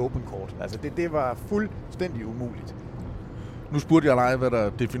ham i open court. Altså det var fuldstændig umuligt. Nu spurgte jeg dig, hvad der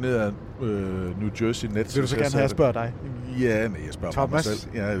definerede New Jersey Nets. Vil du så gerne have at spørge dig? Ja, nej, jeg spørger mig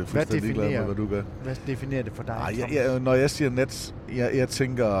selv. Jeg er fuldstændig glad med, hvad du gør. Hvad definerer det for dig? Når jeg siger Nets, jeg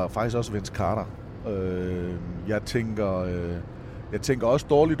tænker faktisk også Vince Carter. Jeg tænker også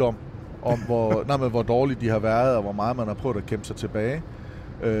dårligt om hvor dårligt de har været, og hvor meget man har prøvet at kæmpe sig tilbage.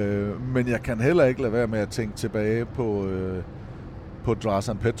 Men jeg kan heller ikke lade være med at tænke tilbage på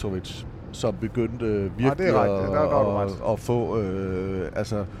Dražen Petrović, som begyndte virkelig at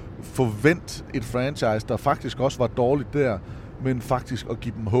få vendt et franchise, der faktisk også var dårligt der, men faktisk at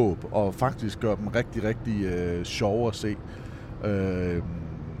give dem håb, og faktisk gøre dem rigtig, rigtig sjove at se.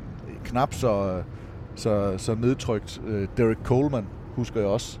 Knap så nedtrykt. Derek Coleman husker jeg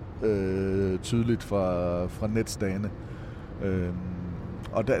også tydeligt fra Nets-dagene.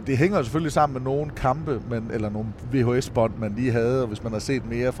 Og det hænger selvfølgelig sammen med nogle kampe, eller nogle VHS-bånd, man lige havde, og hvis man har set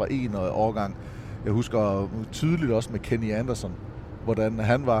mere fra en årgang. Jeg husker tydeligt også med Kenny Anderson, hvordan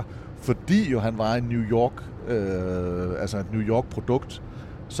han var, fordi jo han var en New York, altså et New York-produkt,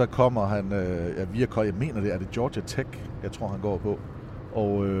 så kommer han via jeg mener det er Georgia Tech, jeg tror han går på,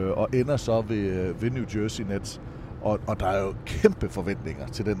 og ender så ved New Jersey Nets. Og der er jo kæmpe forventninger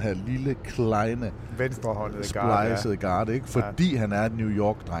til den her lille, kleine, venstrehåndede garde, ikke? Fordi han er en New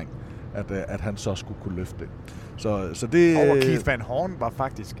York-dreng, at han så skulle kunne løfte det. Så det... Og Keith Van Horn var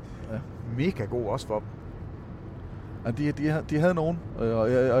faktisk mega god også for dem. Ja, de havde nogen,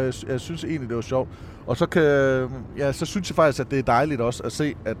 og jeg synes egentlig, det var sjovt. Og så så synes jeg faktisk, at det er dejligt også at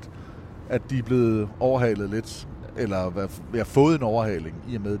se, at de er blevet overhalet lidt, eller fået en overhaling,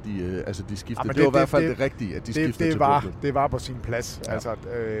 i og med, de skiftede. Ja, det var i hvert fald det rigtige, at de skiftede til Brooklyn. Det var på sin plads. Ja. Altså,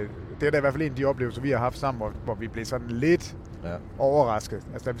 det er da i hvert fald en af de oplevelser, vi har haft sammen, hvor vi blev sådan lidt overrasket.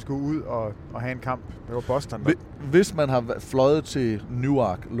 Altså, da vi skulle ud og have en kamp. Det var Boston. Hvis man har fløjet til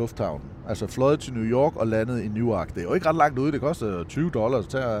Newark Lufthavn, altså fløjet til New York og landet i Newark, det er jo ikke ret langt ude. Det koster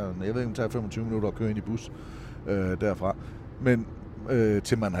 $20. Jeg ved ikke, om det tager 25 minutter at køre ind i bus derfra. Men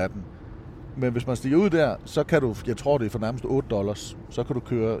til Manhattan. Men hvis man stiger ud der, så kan du, jeg tror det er for nærmest $8, så kan du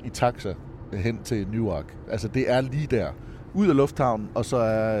køre i taxa hen til Newark. Altså det er lige der. Ud af lufthavnen, og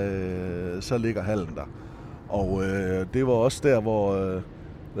så ligger hallen der. Og det var også der, hvor,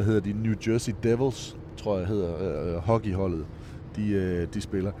 New Jersey Devils, tror jeg hedder, hockeyholdet, de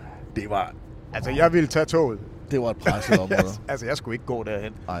spiller. Det var... Altså jeg ville tage toget. Det var et presset område. Altså jeg skulle ikke gå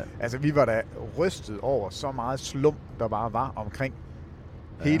derhen. Nej. Altså vi var da rystet over så meget slum, der bare var omkring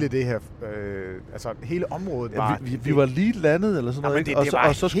hele det her, hele området var... Vi var lige landet eller sådan noget,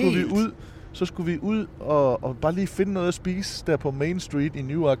 og så skulle vi ud og bare lige finde noget at spise der på Main Street i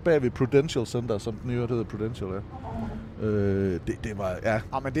Newark, bag ved Prudential Center, som den nye hedder Prudential, det var, ja.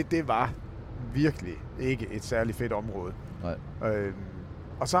 Ja, men det var virkelig ikke et særligt fedt område. Nej.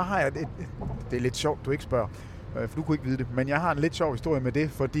 Og så har jeg det er lidt sjovt, du ikke spørger, for du kunne ikke vide det, men jeg har en lidt sjov historie med det,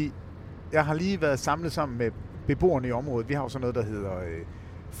 fordi jeg har lige været samlet sammen med beboerne i området. Vi har jo sådan noget, der hedder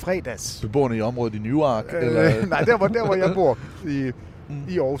fredags. Beboerne i området i Newark? Eller? Nej, der hvor jeg bor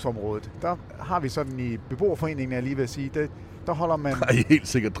i Aarhus-området. Der har vi sådan i beboerforeningen, jeg lige vil sige, der holder man... Har I helt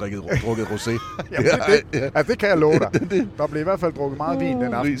sikkert drukket rosé? Det kan jeg love dig. Der blev i hvert fald drukket meget vin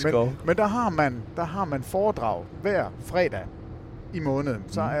den aften. Men der har man foredrag hver fredag i måneden.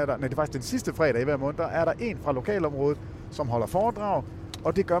 Så er der, det er faktisk den sidste fredag i hver måned, der er der en fra lokalområdet, som holder foredrag,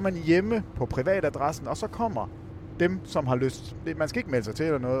 og det gør man hjemme på privatadressen, og så kommer dem, som har lyst. Man skal ikke melde sig til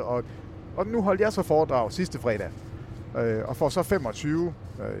eller noget, og nu holdt jeg så foredrag sidste fredag, og får så 25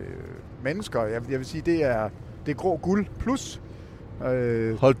 mennesker. Jeg vil sige, det er grå guld plus.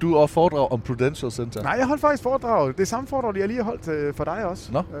 Holdt du også foredrag om Prudential Center? Nej, jeg holdt faktisk foredrag. Det samme foredrag, jeg lige har holdt for dig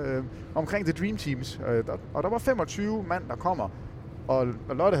også. Omkring The Dream Teams. Og der var 25 mand, der kommer, og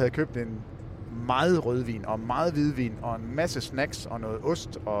Lotte havde købt en meget rødvin og meget hvidvin og en masse snacks og noget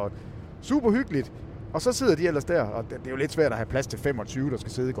ost og super hyggeligt. Og så sidder de ellers der, og det er jo lidt svært at have plads til 25, der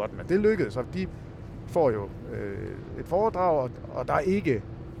skal sidde godt, men det lykkedes, så de får jo et foredrag, og der er ikke...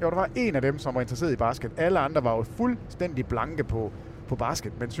 Jo, der var en af dem, som var interesseret i basket. Alle andre var jo fuldstændig blanke på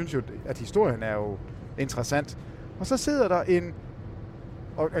basket, men synes jo, at historien er jo interessant. Og så sidder der en,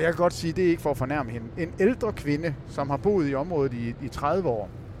 og jeg kan godt sige, det er ikke for at fornærme hende, en ældre kvinde, som har boet i området i 30 år.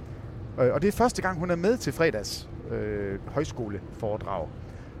 Og det er første gang, hun er med til fredags højskoleforedrag.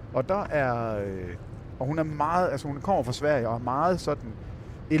 Og der er... og hun er meget... Altså hun kommer fra Sverige og er meget sådan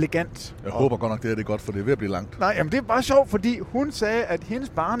elegant. Jeg håber godt nok, det er godt, for det er ved at blive langt. Nej, jamen det er bare sjovt, fordi hun sagde, at hendes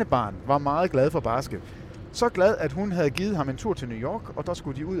barnebarn var meget glad for basket. Så glad, at hun havde givet ham en tur til New York, og der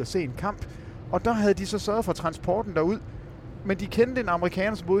skulle de ud og se en kamp. Og der havde de så sørget for transporten derud. Men de kendte en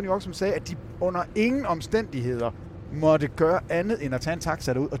amerikaner, som boede i New York, som sagde, at de under ingen omstændigheder måtte gøre andet end at tage en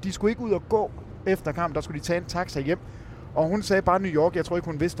taxa derud. Og de skulle ikke ud og gå efter kampen, der skulle de tage en taxa hjem. Og hun sagde bare New York. Jeg tror ikke,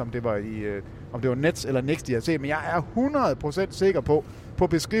 hun vidste, om det var Nets eller Knicks, de havde set. Men jeg er 100% sikker på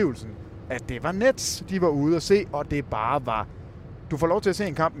beskrivelsen, at det var Nets, de var ude at se. Og det bare var... Du får lov til at se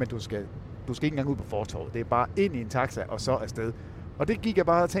en kamp, men du skal ikke engang ud på fortovet. Det er bare ind i en taxa og så afsted. Og det gik jeg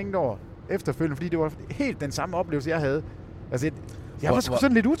bare og tænkte over efterfølgende, fordi det var helt den samme oplevelse, jeg havde. Altså, jeg var sgu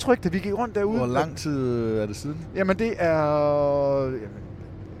sådan lidt utryg, da vi gik rundt derude. Hvor lang tid er det siden? Jamen, det er...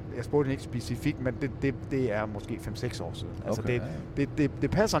 jeg spurgte ikke specifikt, men det er måske 5-6 år siden. Altså, okay,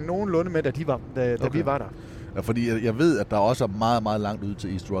 det passer nogenlunde med, da vi var der. Ja, fordi jeg ved, at der også er meget, meget langt ud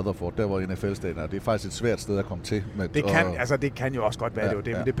til East Rutherford, der hvor NFL-stadion er. Det er faktisk et svært sted at komme til. Med, det kan jo også godt være,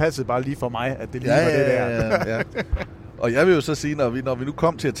 men det passede bare lige for mig, at det lige var det der. Ja. Og jeg vil jo så sige, når vi nu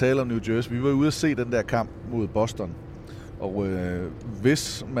kom til at tale om New Jersey, vi var ude at se den der kamp mod Boston. Og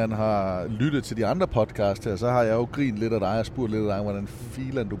hvis man har lyttet til de andre podcasts her, så har jeg jo grinet lidt af dig og spurgt lidt af dig, hvordan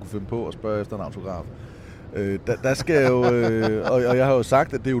filan du kunne finde på at spørge efter en autograf. Der skal jo, og jeg har jo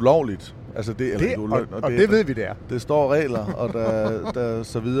sagt, at det er ulovligt, Altså det, det ved vi, det er. Det står regler, og der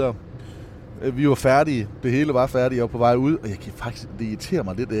så videre. Vi var færdige. Det hele var færdigt. Jeg var på vej ud, og det irriterer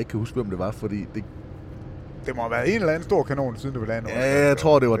mig lidt, at jeg ikke kan huske, hvem det var, fordi det må have været en eller anden stor kanon, siden du ville lande. Ja, jeg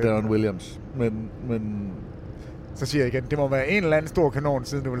tror, det var Darren Williams. Men så siger jeg igen, det må være en eller anden stor kanon,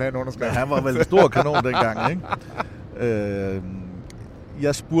 siden du ville have en underskrift. Ja, han var vel en stor kanon dengang, ikke?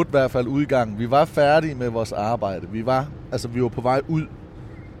 Jeg spurgte i hvert fald udgangen. Vi var færdige med vores arbejde. Vi var på vej ud.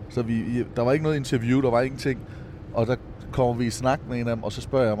 Så der var ikke noget interview, der var ingenting. Og der kommer vi i snak med en af dem, og så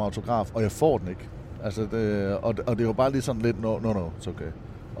spørger jeg om autograf, og jeg får den ikke. Altså, og det var bare lige sådan lidt, no, it's okay.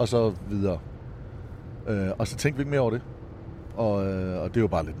 Og så videre. Og så tænkte vi ikke mere over det. Og det var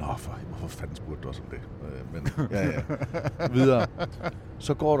bare lidt, hvorfor fanden spurgte du også om det? Men ja. Videre.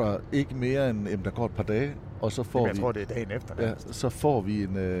 Så går der ikke mere end, der går et par dage, og så får jeg tror, det er dagen efter. Ja, så får vi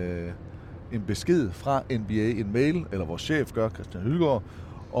en besked fra NBA, en mail, eller vores chef gør, Christian Hylgaard,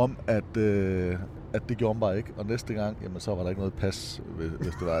 om at det gjorde bare ikke. Og næste gang, jamen, så var der ikke noget pas,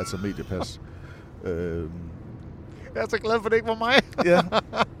 hvis det var altså mediepas. Jeg er så glad for, det ikke var mig. Ja,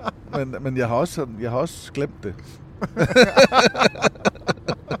 men jeg har også glemt det.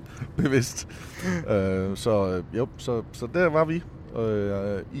 Bevidst. Så der var vi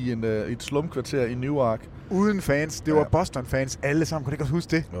i et slumkvarter i Newark. Uden fans. Det var Boston-fans alle sammen. Kunne du ikke også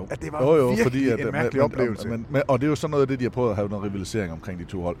huske det? Jo. At det var virkelig fordi, en mærkelig oplevelse. Og det er jo sådan noget af det, de har prøvet at have noget rivalisering omkring de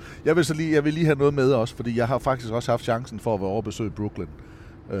to hold. Jeg vil lige have noget med også, fordi jeg har faktisk også haft chancen for at være over at besøge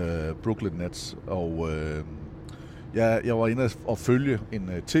Brooklyn Nets. Og jeg var inde og følge en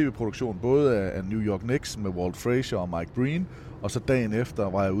tv-produktion, både af New York Knicks med Walt Frazier og Mike Breen, og så dagen efter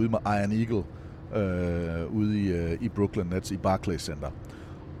var jeg ude med Iron Eagle ude i Brooklyn Nets i Barclays Center.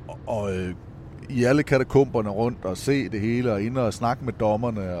 Og i alle katakomberne rundt og se det hele og inde og snakke med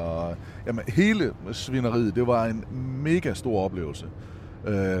dommerne og jamen, hele svineriet, det var en mega stor oplevelse.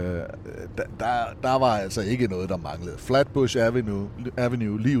 Der var altså ikke noget, der manglede. Flatbush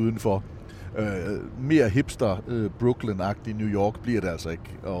Avenue lige udenfor. Mere hipster Brooklyn-agtig New York bliver det altså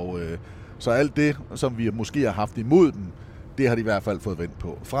ikke. Og så alt det, som vi måske har haft imod dem, det har de i hvert fald fået vendt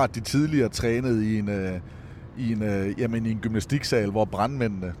på. Fra at de tidligere trænede i en gymnastiksal, hvor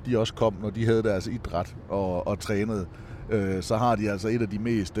brandmændene de også kom, når de havde deres idræt og trænede. Så har de altså et af de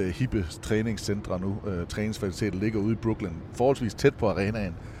mest hippe træningscentre nu. Træningsfaciliteter ligger ude i Brooklyn, forholdsvis tæt på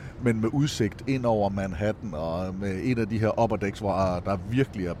arenaen, men med udsigt ind over Manhattan og med et af de her upper decks, hvor der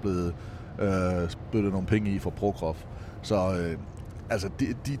virkelig er blevet spyttet nogle penge i for Prokhorov. Så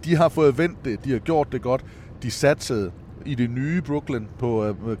de har fået vendt det, de har gjort det godt, de satsede i det nye Brooklyn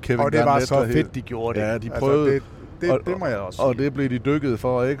på Kevin Garnett. Og det var så fedt, de gjorde det. Ja, de prøvede. Altså, det må jeg også sige. Og det blev de dykket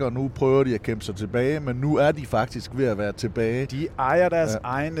for, ikke? Og nu prøver de at kæmpe sig tilbage, men nu er de faktisk ved at være tilbage. De ejer deres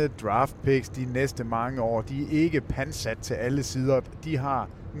egne draft picks de næste mange år. De er ikke pansat til alle sider. De har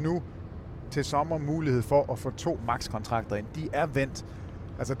nu til sommer mulighed for at få 2 max-kontrakter ind. De er vendt.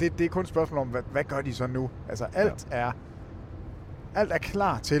 Altså, det er kun et spørgsmål om, hvad gør de så nu? Altså, alt er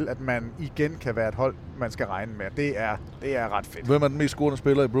klar til, at man igen kan være et hold, man skal regne med. Det er ret fedt. Hvem er den mest scorende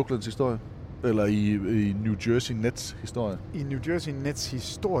spiller i Brooklyns historie? Eller i New Jersey Nets historie? I New Jersey Nets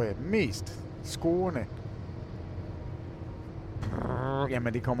historie mest scorende.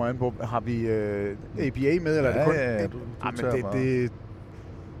 Jamen, det kommer an på. Har vi ABA med, eller er det kun? Ja, men det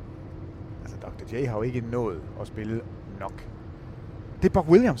altså, Dr. J har jo ikke nået at spille nok. Det er Buck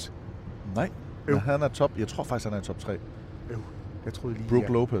Williams. Nej, han er top. Jeg tror faktisk, han er i top 3. Jeg troede lige... Brook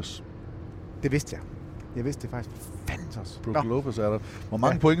Lopez. Det vidste jeg. Jeg vidste det faktisk. Fanden også. Brook Lopez er der. Hvor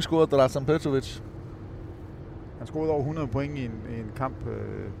mange point scorede Dragan Petrovic? Han scorede over 100 point i en kamp.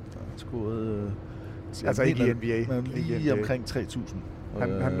 Han scorede... altså ikke i NBA. Men lige omkring 3.000.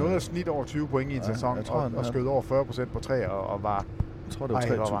 Han nåede at snit over 20 point i en sæson, og skød over 40% på 3, og var... Jeg tror, det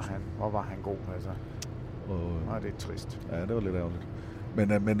var 3.000. Hvor var han god, altså. Det er trist. Ja, det var lidt ærgerligt.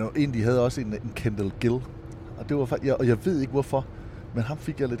 Men egentlig havde også en Kendall Gill. Og det var jeg ved ikke hvorfor, men ham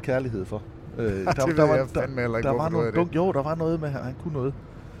fik jeg lidt kærlighed for. Der var noget med, han kunne noget.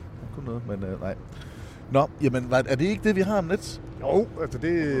 Men nej. Nå, jamen, er det ikke det, vi har om Nets? Jo, altså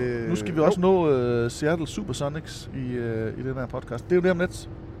det... Nu skal vi også nå Seattle Supersonics i den her podcast. Det er jo det om Nets.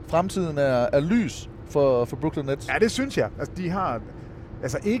 Fremtiden er lys for Brooklyn Nets. Ja, det synes jeg. Altså, de har...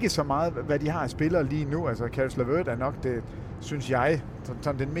 Altså ikke så meget, hvad de har af spillere lige nu. Altså Caris LeVert er nok det, synes jeg,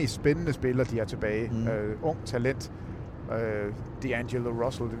 sådan den mest spændende spiller, de har tilbage. Ung talent. D'Angelo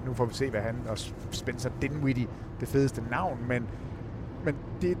Russell, nu får vi se, hvad han... Og Spencer Dinwiddie, det fedeste navn. Men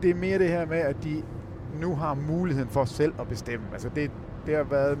det er mere det her med, at de nu har muligheden for selv at bestemme. Altså det har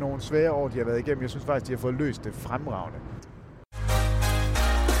været nogle svære år, de har været igennem. Jeg synes faktisk, de har fået løst det fremragende.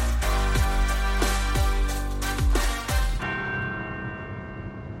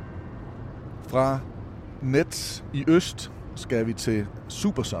 Fra Nets i øst skal vi til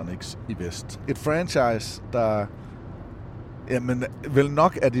Supersonics i vest. Et franchise, der vel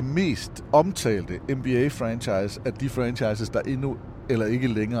nok er det mest omtalte NBA-franchise af de franchises, der endnu eller ikke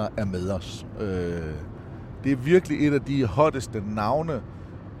længere er med os. Det er virkelig et af de hotteste navne,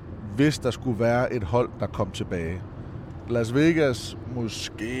 hvis der skulle være et hold, der kom tilbage. Las Vegas,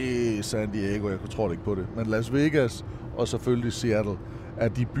 måske San Diego, jeg tror ikke på det, men Las Vegas og selvfølgelig Seattle er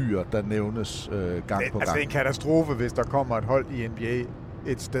de byer, der nævnes gang på gang. Altså det er en katastrofe, hvis der kommer et hold i NBA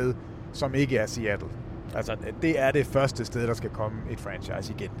et sted, som ikke er Seattle. Altså det er det første sted, der skal komme et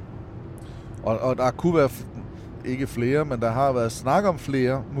franchise igen. Og der kunne være ikke flere, men der har været snak om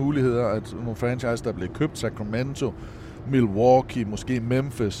flere muligheder, at nogle franchise, der blev købt, Sacramento, Milwaukee, måske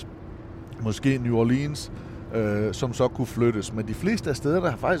Memphis, måske New Orleans, som så kunne flyttes. Men de fleste af steder, der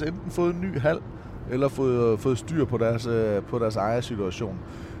har faktisk enten fået en ny hal, eller fået styr på deres ejersituation.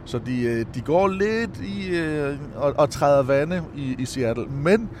 Så de går lidt og træder vande i Seattle.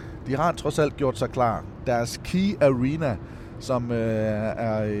 Men de har trods alt gjort sig klar. Deres Key Arena, som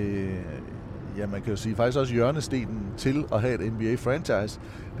er... man kan jo sige faktisk også hjørnestenen til at have et NBA-franchise,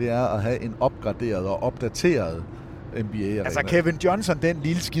 det er at have en opgraderet og opdateret NBA-arena. Altså Kevin Johnson, den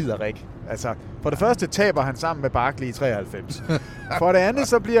lille skiderik. Altså, for det første taber han sammen med Barkley i 93. For det andet,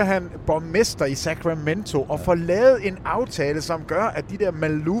 så bliver han borgmester i Sacramento og får lavet en aftale, som gør, at de der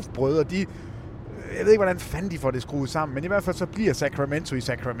Maloof-brødre, jeg ved ikke, hvordan fanden de får det skruet sammen, men i hvert fald så bliver Sacramento i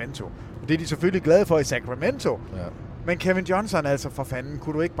Sacramento. Og det er de selvfølgelig glade for i Sacramento. Ja. Men Kevin Johnson, altså for fanden,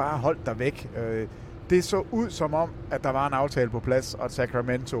 kunne du ikke bare holde dig væk? Det så ud som om, at der var en aftale på plads, og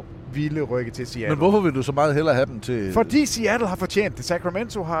Sacramento ville rykke til Seattle. Men hvorfor vil du så meget hellere have dem til... Fordi Seattle har fortjent det.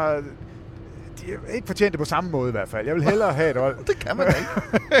 Sacramento har... De har ikke fortjent det på samme måde i hvert fald. Jeg vil hellere have et hold. Det kan man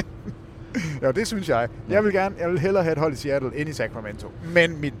ikke. Ja, det synes jeg. Jeg vil hellere have et hold i Seattle end i Sacramento.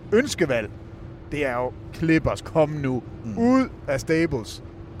 Men mit ønskevalg, det er jo Clippers. Kom nu. Ud af Staples.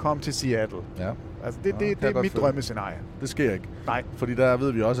 Kom til Seattle. Ja. Altså, det er mit drømmescenarie. Det sker ikke. Nej. Fordi der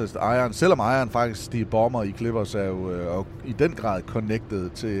ved vi også, at selvom ejeren faktisk, Steve Ballmer i Clippers, er jo i den grad connected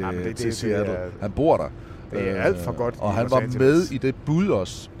til Seattle. Han bor der. Det er alt for godt. Og han var med i det bud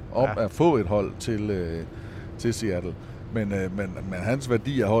også, om at få et hold til Seattle. Men hans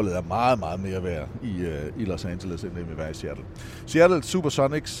værdi af holdet er meget, meget mere værd i Los Angeles, end det vil være i Seattle. Seattle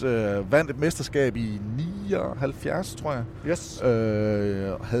Supersonics vandt et mesterskab i 79, tror jeg. Yes.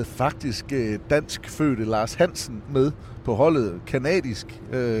 Havde faktisk dansk fødte Lars Hansen med på holdet. Kanadisk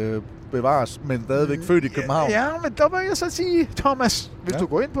bevares, men stadigvæk født i København. Ja, men der må jeg så sige, Thomas, hvis du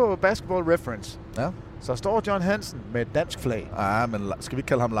går ind på Basketball Reference, så står John Hansen med et dansk flag. Ja, men skal vi ikke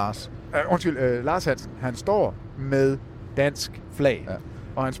kalde ham Lars? Lars Hansen. Han står med dansk flag. Ja.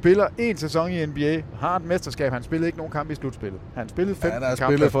 Og han spiller en sæson i NBA, har et mesterskab. Han spillede ikke nogen kamp i slutspillet. Han spillede 15 kampe. Han har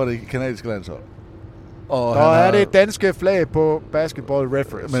spillet for det kanadiske landshold. Og der er det danske flag på Basketball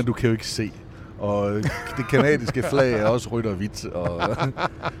Reference. Men du kan jo ikke se. Og det kanadiske flag er også rødt og hvidt.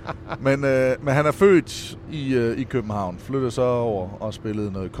 Men han er født i København. Flyttede så over og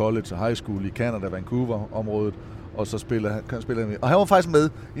spillede noget college og high school i Canada, Vancouver-området. Og så spiller han. Og han var faktisk med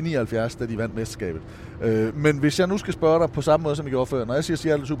i 79, da de vandt mesterskabet. Men hvis jeg nu skal spørge dig på samme måde, som jeg gjorde før. Når jeg siger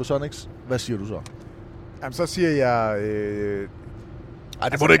Seattle Supersonics, hvad siger du så? Jamen, så siger jeg...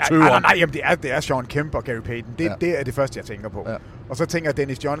 det må du ikke tøve om. Nej, jamen, det er Sean Kemp og Gary Payton. Det er det første, jeg tænker på. Ja. Og så tænker jeg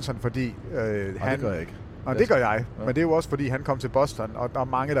Dennis Johnson, fordi han... det gør jeg ikke. Og det gør jeg. Ja. Men det er jo også, fordi han kom til Boston, og der er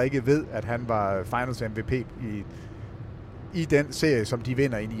mange, der ikke ved, at han var Finals MVP i den serie, som de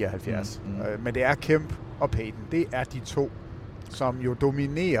vinder i 79. Men det er Kemp og Payton. Det er de to, som jo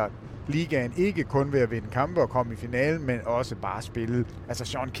dominerer ligaen, ikke kun ved at vinde kampe og komme i finalen, men også bare spille. Altså,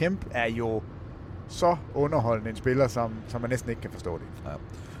 Sean Kemp er jo så underholdende en spiller, som man næsten ikke kan forstå det. Ja.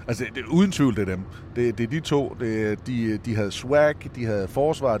 Altså, det er uden tvivl, det er dem. Det er de to. De havde swag, de havde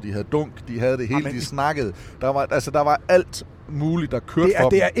forsvar, de havde dunk, de havde det hele, de snakkede. Der var alt muligt, der kørte for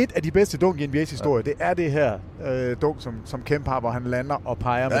dem. Det er et af de bedste dunk i NBA's historie. Ja. Det er det her dunk, som Kemp har, hvor han lander og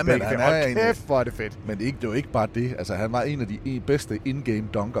peger med begge fingre. Kæft, hvor er det fedt. Men det var ikke bare det. Altså, han var en af de bedste in-game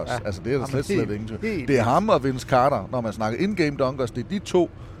dunkers. Ja. Altså, det er der slet ingen tvivl. Det er ham og Vince Carter, når man snakker in-game dunkers. Det er de to,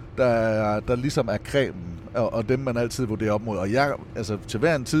 der ligesom er cremen, og dem man altid vurderer op mod. Og jeg, altså til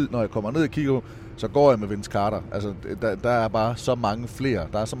hver en tid, når jeg kommer ned og kigger, så går jeg med Vince Carter. Altså, der er bare så mange flere.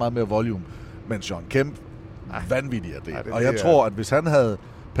 Der er så meget mere volume. Men Sean Kemp, vanvittig er det. Og jeg tror, at hvis han havde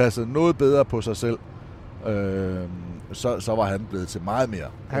passet noget bedre på sig selv, så var han blevet til meget mere.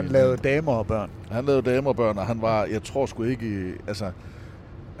 Han lavede damer og børn. Han lavede damer og børn, og han var, jeg tror sgu ikke, altså...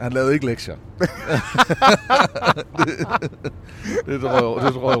 Han lavede ikke lektier. det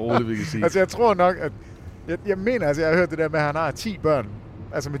tror jeg roligt, vi kan sige. Altså, jeg tror nok, at... Jeg mener, altså, jeg har hørt det der med, at han har 10 børn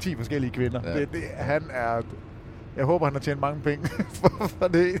Altså med 10 forskellige kvinder. Ja. Han er... Jeg håber, han har tjent mange penge, for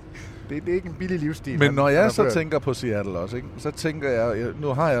det er ikke en billig livsstil. Men når jeg så tænker på Seattle også, ikke, så tænker jeg, nu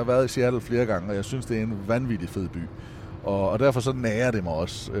har jeg været i Seattle flere gange, og jeg synes, det er en vanvittig fed by. Og derfor så nærer det mig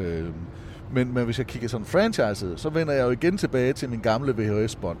også. Men hvis jeg kigger sådan franchiset, så vender jeg jo igen tilbage til min gamle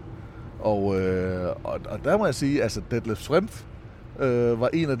VHS-bånd. Og der må jeg sige, altså Detlef Schrempf var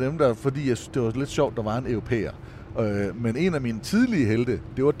en af dem, der, fordi jeg synes, det var lidt sjovt, der var en europæer. Men en af mine tidlige helte,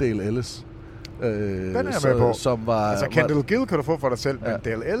 det var Dale Ellis. Den er jeg med på. Som var, altså Kendall Gill kan du få for dig selv, men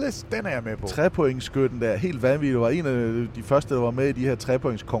Dale Ellis, den er jeg med på. 3-pointsskytten der, helt vanvittigt. Det var en af de første, der var med i de her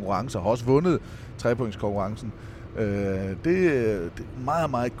 3-pointskonkurrencer, har også vundet 3-pointskonkurrencen. Det er meget,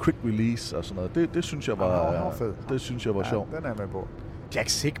 meget quick release og sådan noget. Det synes jeg var, det synes jeg var sjovt. Den er jeg med på. Jack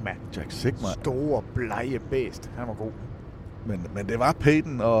Sigma. Store, blege bæst. Han var god. Men det var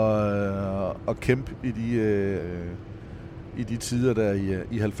Peyton og Kemp i de tider der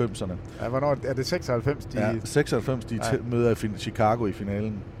i 90'erne. Ja, hvornår er det 96? 96, de møder Chicago i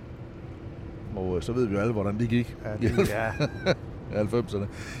finalen. Og så ved vi jo alle, hvordan det gik i 90'erne.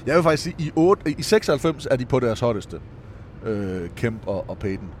 Jeg vil faktisk sige, i 96 er de på deres hotteste, Kemp og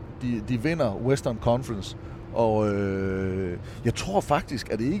Peyton. De vinder Western Conference, og jeg tror faktisk,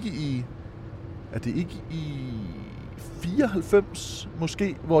 er det ikke i 94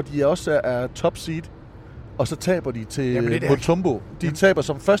 måske, hvor de også er top seed, og så taber de til Mutombo. De taber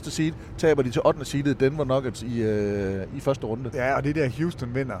som første seed, taber de til 8. seedet Denver Nuggets i første runde. Ja, og det der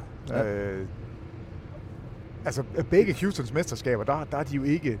Houston vinder. Ja. Altså begge Houstons mesterskaber, der er de jo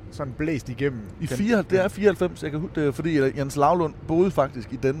ikke sådan blæst igennem. Det er 94, jeg kan huske det, fordi Jens Lavlund boede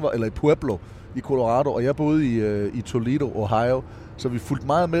faktisk i Denver, eller i Pueblo i Colorado, og jeg boede i Toledo, Ohio. Så vi fulgte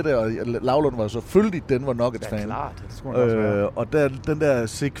meget med der, og Lavlund var selvfølgelig Denver Nuggets-fan. Ja, klart. Det skulle også være. Og den der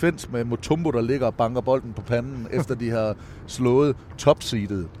sekvens med Mutombo, der ligger og banker bolden på panden, efter de har slået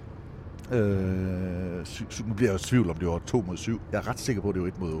topseedet. Nu bliver jeg i tvivl, om det var 2-7. Jeg er ret sikker på, at det var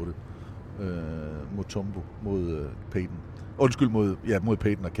 1-8. Mutombo mod Peyton. Undskyld, mod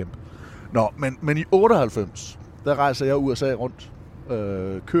Peyton og Kemp. Nå, men i 98, der rejser jeg USA rundt.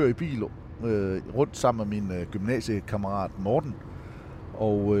 Kører i bil rundt sammen med min gymnasiekammerat Morten.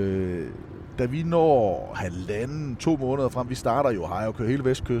 Og da vi når 1,5-2 måneder frem, vi starter i Ohio, kører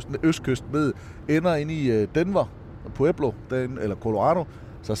hele østkysten ned, ender ind i Denver, Pueblo, eller Colorado,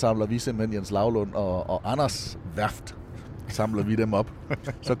 så samler vi simpelthen Jens Lavlund og Anders Werft, samler vi dem op.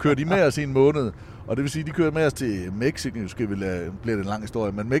 Så kører de med os i en måned, og det vil sige, de kører med os til Mexico, nu skal vi bliver det en lang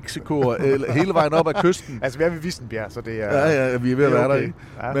historie, men Mexico hele vejen op ad kysten. Altså vi er ved Vissenbjerg, så det er... Ja, vi er ved at være okay.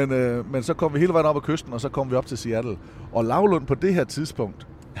 Der, ikke? Men så kom vi hele vejen op ad kysten, og så kom vi op til Seattle. Og Lavlund på det her tidspunkt,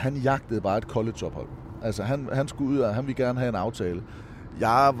 han jagtede bare et collegeophold. Altså han skulle ud, og han ville gerne have en aftale.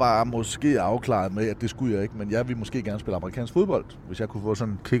 Jeg var måske afklaret med, at det skulle jeg ikke, men jeg ville måske gerne spille amerikansk fodbold, hvis jeg kunne få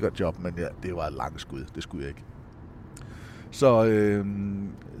sådan en kickerjob, men det var et langt skud, det skulle jeg ikke.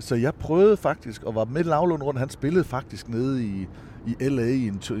 Så jeg prøvede faktisk, og var med Lavlund rundt, han spillede faktisk nede i LA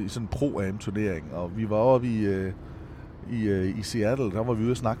i sådan en pro-am-turnering, og vi var oppe i Seattle, der var vi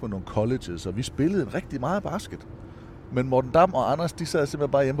ude og snakke med nogle colleges, og vi spillede rigtig meget basket. Men Morten Dam og Anders, de sad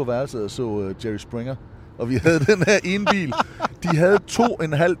simpelthen bare hjemme på værelset og så Jerry Springer. Og vi havde den her ene bil. De havde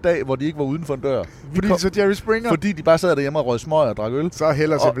 2,5 dag, hvor de ikke var uden for en dør. Så Jerry Springer? Fordi de bare sad derhjemme og røg smøger og drak øl. Så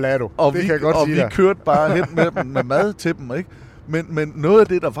hellere til Blado. Og vi kørte bare hen med dem med mad til dem, ikke? Men noget af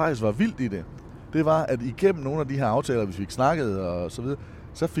det, der faktisk var vildt i det var, at igennem nogle af de her aftaler, vi fik snakket og så videre,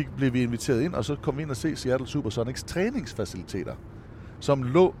 så blev vi inviteret ind, og så kom vi ind og se Seattle Supersonics træningsfaciliteter, som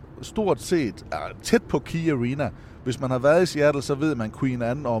lå stort set tæt på Key Arena. Hvis man har været i Seattle, så ved man Queen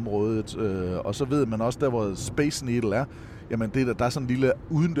Anne-området, og så ved man også der, hvor Space Needle er. Jamen, der er sådan en lille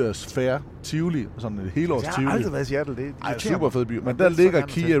udendørs fair Tivoli, sådan et helårs Tivoli. Jeg har aldrig været i Seattle, det er super fed by. Men der ligger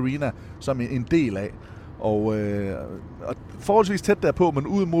Key Arena som en del af. Og forholdsvis tæt derpå, men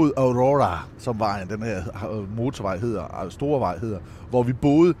ud mod Aurora, som vejen, den her motorvej hedder, store vej hedder, hvor vi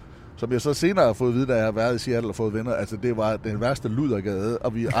boede, som jeg så senere har fået at vide, da jeg har været i Seattle og fået venner, altså det var den værste ludergade,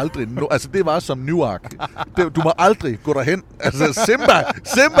 og vi aldrig, altså det var som Newark. Du må aldrig gå derhen. Altså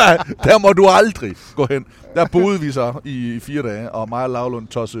Simba, der må du aldrig gå hen. Der boede vi så i 4 dage, og mig og Lavlund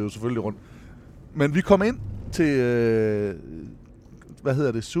tossede jo selvfølgelig rundt. Men vi kom ind til,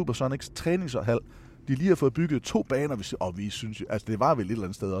 Supersonics træningshal. De lige har fået bygget 2 baner, og vi synes, altså det var vel et eller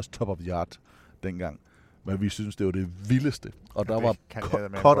andet sted også top of the art dengang. Men vi synes, det var det vildeste. Og der var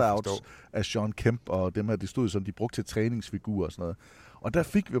cutouts af Sean Kemp, og dem her, de stod sådan, de brugte til træningsfigurer og sådan noget. Og der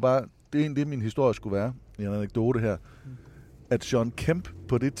fik vi bare, det er egentlig det, min historie skulle være, en anekdote her, at Sean Kemp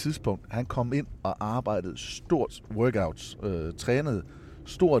på det tidspunkt, han kom ind og arbejdede stort workouts, trænede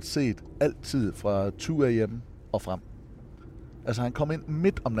stort set altid fra 2 a.m. og frem. Altså, han kom ind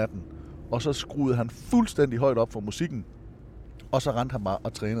midt om natten, og så skruede han fuldstændig højt op for musikken, og så rendte han bare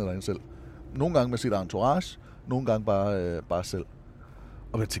og trænede derinde selv. Nogle gange med sit entourage, nogle gange bare selv.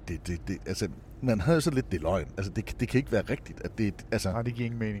 Og jeg tænkte, altså, man havde så lidt det løgn. Altså, det kan ikke være rigtigt. At det, altså, nej, det giver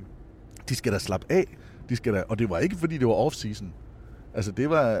ingen mening. De skal da slappe af. Og det var ikke, fordi det var off-season. Altså, det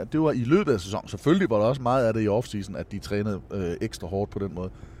var i løbet af sæsonen. Selvfølgelig var der også meget af det i off-season, at de trænede ekstra hårdt på den måde.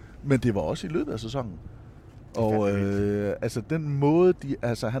 Men det var også i løbet af sæsonen. Og altså, den måde,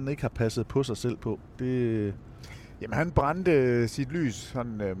 han ikke har passet på sig selv på, det... Jamen, han brændte sit lys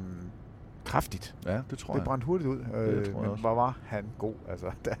sådan kraftigt. Ja, det tror jeg. Det brændte hurtigt ud. Men hvor var han god, altså,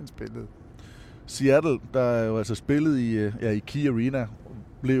 da han spillede. Seattle, der jo altså spillet i Key Arena,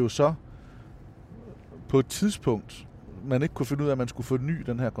 blev så på et tidspunkt, man ikke kunne finde ud af, at man skulle forny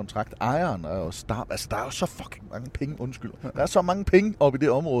den her kontrakt. Ejeren er jo altså, der er jo så fucking mange penge, undskyld. Der er så mange penge oppe i det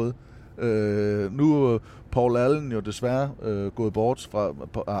område. Nu er Paul Allen jo desværre gået bort fra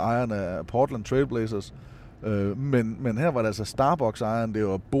ejeren af Portland Trailblazers. Men her var det altså Starbucks-ejeren, det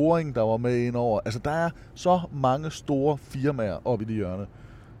var Boring, der var med ind over. Altså, der er så mange store firmaer oppe i det hjørne.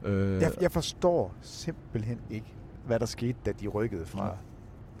 Jeg forstår simpelthen ikke, hvad der skete, da de rykkede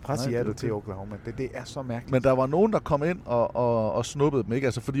fra Seattle til Oklahoma. Det er så mærkeligt. Men der var nogen, der kom ind og snuppede dem, ikke?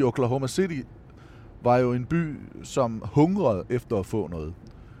 Altså, fordi Oklahoma City var jo en by, som hungrede efter at få noget.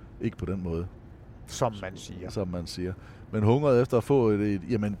 Ikke på den måde. Som man siger. Men hungrede efter at få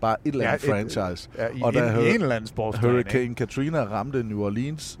bare et eller andet franchise. Og da en eller anden sportsgren. Hurricane Katrina ramte New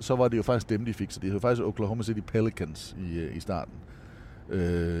Orleans, så var det jo faktisk dem, de fik. Så det hed faktisk Oklahoma City Pelicans i starten.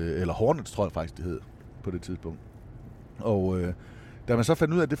 Eller Hornets, tror jeg faktisk, det hed på det tidspunkt. Og da man så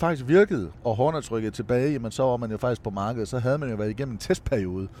fandt ud af, at det faktisk virkede, og Hornets rykkede tilbage, jamen så var man jo faktisk på markedet. Så havde man jo været igennem en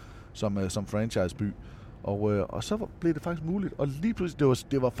testperiode som franchise-by. Og så blev det faktisk muligt. Og lige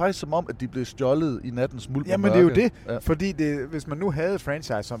pludselig, det var faktisk som om, at de blev stjålet i nattens mulm. Jamen det er jo det. Ja. Fordi hvis man nu havde et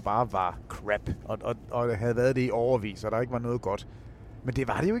franchise, som bare var crap, og havde været det i overvis, og der ikke var noget godt. Men det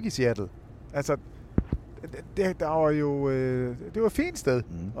var det jo ikke i Seattle. Altså, der var jo... det var et fint sted.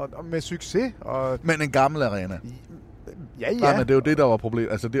 Og med succes. Men en gammel arena. Ja. Nej, men det er jo det, der var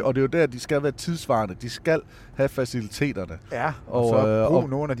problemet. Altså og det er jo der, de skal være tidsvarende. De skal have faciliteterne. Ja, og så bruge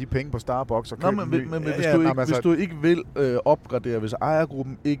nogle af de penge på Starbucks og købe men hvis du ikke vil opgradere, hvis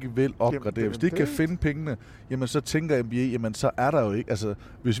ejergruppen ikke vil opgradere, hvis de ikke kan finde pengene, jamen så tænker NBA, jamen så er der jo ikke... Altså,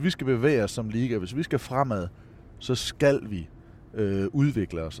 hvis vi skal bevæge os som liga, hvis vi skal fremad, så skal vi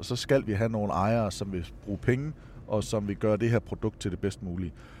udvikle os, og så skal vi have nogle ejere, som vil bruge penge, og som vil gøre det her produkt til det bedst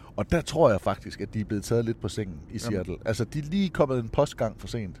mulige. Og der tror jeg faktisk, at de er blevet taget lidt på sengen i Seattle. Jamen. Altså, de er lige kommet en postgang for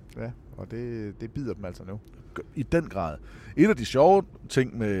sent. Ja, og det bider dem altså nu. I den grad. En af de sjove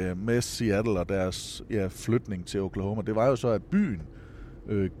ting med Seattle og deres flytning til Oklahoma, det var jo så, at byen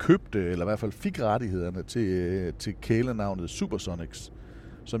købte, eller i hvert fald fik rettighederne til kælenavnet Supersonics,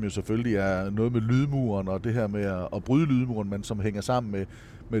 som jo selvfølgelig er noget med lydmuren og det her med at bryde lydmuren, men som hænger sammen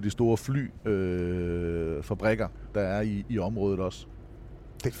med de store flyfabrikker, der er i området også.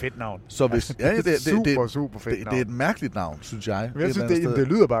 Det er et fedt navn. Så hvis, det er super fedt navn. Det er et mærkeligt navn, synes jeg. Men jeg synes, det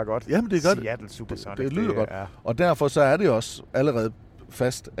lyder bare godt. Jamen, det er godt. Seattle Supersonics. Det lyder godt. Ja. Og derfor så er det også allerede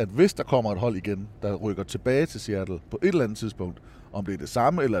fast, at hvis der kommer et hold igen, der rykker tilbage til Seattle på et eller andet tidspunkt, om det er det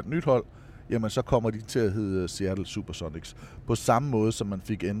samme eller et nyt hold, jamen så kommer de til at hedde Seattle Supersonics. På samme måde, som man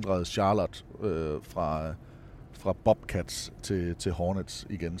fik ændret Charlotte fra Bobcats til Hornets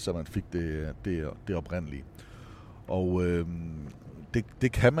igen, så man fik det oprindelige. Og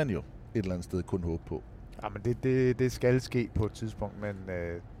det kan man jo et eller andet sted kun håbe på. Ja, men det skal ske på et tidspunkt, men...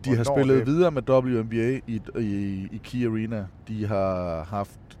 de har spillet videre med WNBA i Key Arena. De har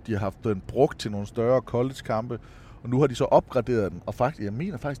haft den brugt til nogle større college-kampe, og nu har de så opgraderet den, og faktisk, jeg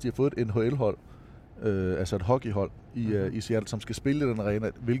mener faktisk, de har fået et NHL-hold, altså et hockeyhold i Seattle, som skal spille i den arena,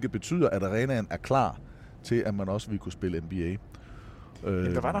 hvilket betyder, at arenaen er klar til, at man også vil kunne spille NBA.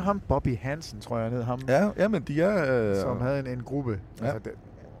 Jamen, der var der ham, Bobby Hansen, tror jeg, ned ham. Ja, men de er... som havde en gruppe. Ja.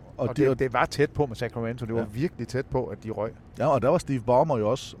 Altså, det var tæt på med Sacramento. Det var virkelig tæt på, at de røg. Ja, og der var Steve Ballmer jo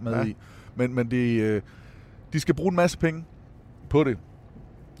også med i. Men de skal bruge en masse penge på det.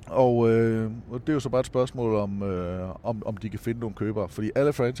 Og det er jo så bare et spørgsmål om de kan finde nogle købere. Fordi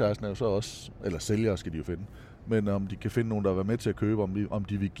alle franchisene er jo så også, eller sælgere skal de jo finde, men om de kan finde nogen, der vil være med til at købe, om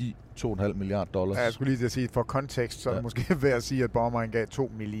de vil give $2,5 milliarder. Ja, jeg skulle lige til at sige, for kontekst, så er det måske ved at sige, at Ballmer gav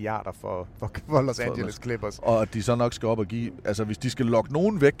 $2 milliarder for Los Angeles Clippers. Og at de så nok skal op og give, altså hvis de skal lokke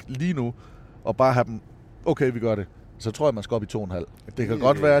nogen væk lige nu, og bare have dem, okay, vi gør det, så tror jeg, man skal op i 2,5. Det kan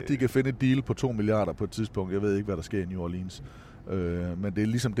godt være, at de kan finde et deal på 2 milliarder på et tidspunkt. Jeg ved ikke, hvad der sker i New Orleans. Men det er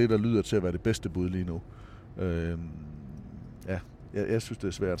ligesom det, der lyder til at være det bedste bud lige nu. Ja, Jeg synes, det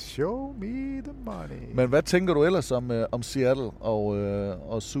er svært. Show me the money. Men hvad tænker du ellers om Seattle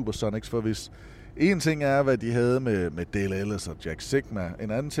og Supersonics? For hvis en ting er, hvad de havde med Dale Ellis og Jack Sigma.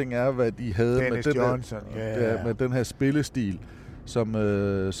 En anden ting er, hvad de havde med den her spillestil, som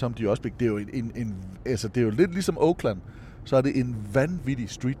de også fik. Det er jo det er jo lidt ligesom Oakland. Så er det en vanvittig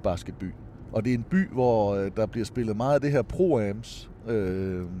streetbasketby. Og det er en by, hvor der bliver spillet meget af det her pro-ams.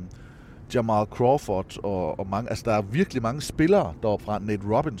 Jamal Crawford og mange. Altså, der er virkelig mange spillere deroppe fra.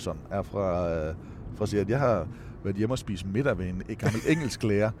 Nate Robinson er fra Seattle. Jeg har været hjemme og spise middag ved en gammel engelsk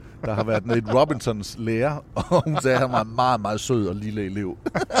lærer, der har været Nate Robinsons lærer, og hun sagde, at han var en meget, meget sød og lille elev.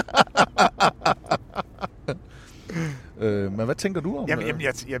 Men hvad tænker du om det?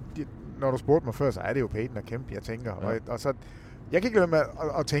 Jamen når du spurgte mig før, så er det jo Peyton og Kemp, jeg tænker. Ja. Og så, jeg kan ikke lade med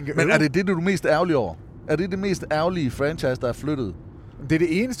at tænke... Men er det du er mest ærgerlig over? Er det mest ærgerlige franchise, der er flyttet? Det er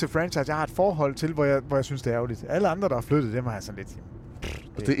det eneste franchise, jeg har et forhold til, hvor jeg synes, det er ærgerligt. Alle andre, der er flyttet, dem har jeg sådan lidt...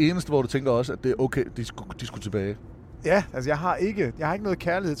 Det eneste, hvor du tænker også, at det er okay, de skulle tilbage? Ja, altså jeg har ikke noget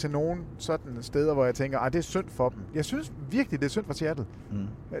kærlighed til nogen sådan steder, hvor jeg tænker, det er synd for dem. Jeg synes virkelig, det er synd for Seattle.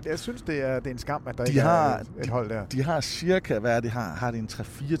 Jeg synes, det er en skam, at der ikke er et hold der. De har cirka, har det en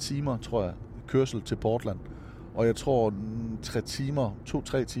 3-4 timer, tror jeg, kørsel til Portland. Og jeg tror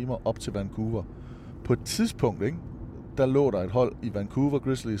 2-3 timer op til Vancouver. På et tidspunkt, ikke, der lå der et hold i Vancouver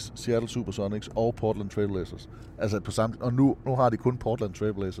Grizzlies, Seattle Supersonics og Portland Trailblazers. Altså på samme, og nu har de kun Portland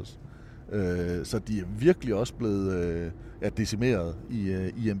Trailblazers. Så de er virkelig også blevet decimeret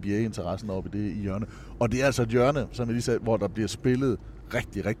i NBA-interessen oppe i det hjørne. Og det er altså et hjørne, som jeg lige sagde, hvor der bliver spillet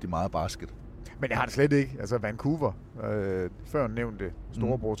rigtig, rigtig meget basket. Men jeg har det slet ikke. Altså Vancouver, før nævnte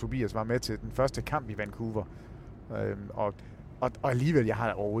storebror Tobias, var med til den første kamp i Vancouver. Og alligevel, jeg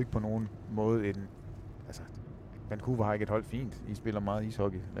har overhovedet ikke på nogen måde en... Altså, Vancouver har ikke et hold fint. I spiller meget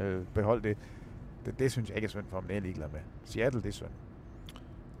ishockey. Behold det. Det synes jeg ikke er synd for dem. Det er jeg ligeglad med. Seattle, det er synd.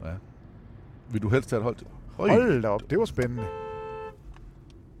 Ja. Vil du helst tage et hold til? Hold da op, det var spændende.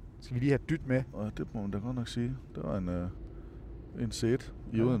 Skal vi lige have dyt med? Det må man da godt nok sige. Det var en sæt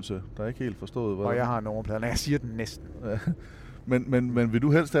i Odense, der er ikke helt forstået. Og jeg har en nummerplade. Nej, jeg siger den næsten. Ja. Men vil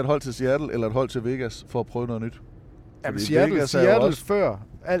du helst have et hold til Seattle eller et hold til Vegas for at prøve noget nyt? Jamen Seattle også... før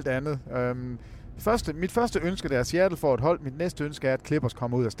alt andet. Mit første ønske det er, at Seattle får et hold. Mit næste ønske er, at Clippers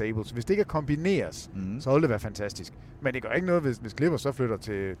kommer ud af Staples. Hvis det kan kombineres, så vil det være fantastisk. Men det gør ikke noget, hvis Clippers så flytter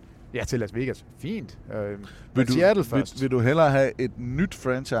til Las Vegas. Fint. Seattle først. Vil du hellere have et nyt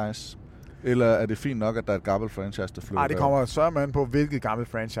franchise, eller er det fint nok, at der er et gammelt franchise, der flytter? Det kommer sørme an på, hvilket gammelt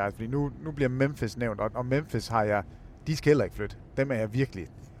franchise. Fordi nu bliver Memphis nævnt, og Memphis har jeg... De skal heller ikke flytte. Dem er jeg virkelig...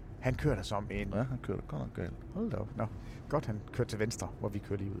 Han kører der som en... Ja, han kører der godt nok galt. Hold da op. Nå, godt, han kørte til venstre, hvor vi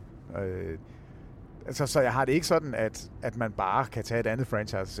kører lige ud. Så jeg har det ikke sådan, at man bare kan tage et andet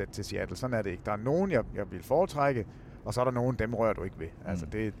franchise-sæt til Seattle. Sådan er det ikke. Der er nogen, jeg vil foretrække, og så er der nogen, dem rører du ikke ved. Altså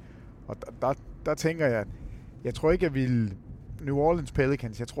det, og der tænker jeg tror ikke, jeg vil... New Orleans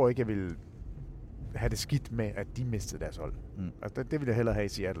Pelicans, jeg tror ikke, jeg vil have det skidt med, at de mistede deres hold. Altså det vil jeg hellere have i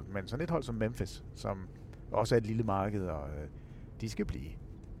Seattle. Men sådan et hold som Memphis, som også er et lille marked, og de skal blive.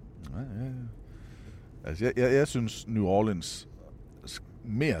 Ja. Altså jeg synes, New Orleans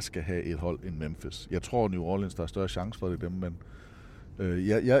mere skal have et hold end Memphis. Jeg tror, New Orleans, der er større chance for det dem, men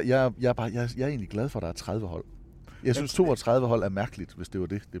jeg er egentlig glad for, at der er 30 hold. Jeg synes, 32 hold er mærkeligt, hvis det var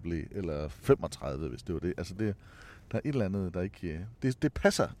det blev, eller 35, hvis det var det. Altså, der er et eller andet, der ikke... Det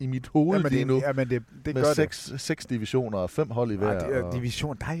passer i mit hoved lige nu. Jamen, det med 6 divisioner og 5 hold i hver.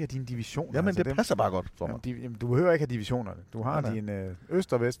 Division, der er din division. Jamen, altså, det passer bare godt for mig. Du behøver ikke have divisionerne. Du har din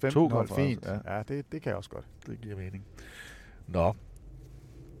øst og vest 15 hold fint. Ja, det kan jeg også godt. Det giver mening. Nå.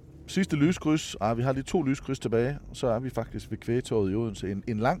 Sidste lyskryds. Vi har lige 2 lyskryds tilbage. Så er vi faktisk ved kvægtorvet i Odense.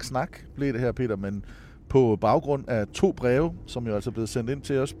 En lang snak blev det her, Peter, men på baggrund af 2 breve, som jo altså er blevet sendt ind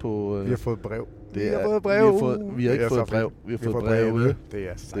til os på... Vi har fået brev. Vi har ikke fået brev. Vi har fået breve.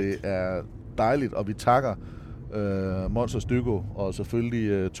 Det er dejligt, og vi takker Mons og Stygo, og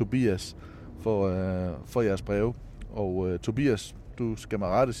selvfølgelig Tobias for jeres breve. Og Tobias, du skal mig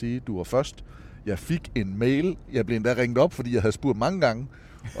rette sige, du var først. Jeg fik en mail. Jeg blev endda ringet op, fordi jeg havde spurgt mange gange.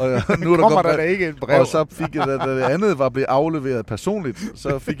 Og nu kommer der ikke et brev. Og så fik jeg, da det andet var blevet afleveret personligt,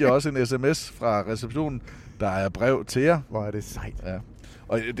 så fik jeg også en sms fra receptionen, der er brev til jer. Hvor er det sejt. Ja.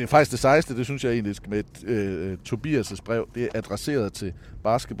 Og det er faktisk det sejeste, det synes jeg egentlig, med Tobias' brev. Det er adresseret til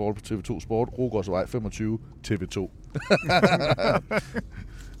basketball på TV2 Sport, Rogårdsvej 25, TV2.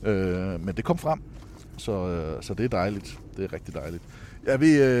 Men det kom frem, så det er dejligt. Det er rigtig dejligt.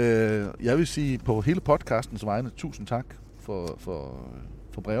 Jeg vil sige på hele podcastens vegne, tusind tak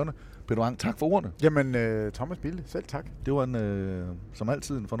for brevene. Peter Wang, tak for ordene. Jamen, Thomas Bilde, selv tak. Det var som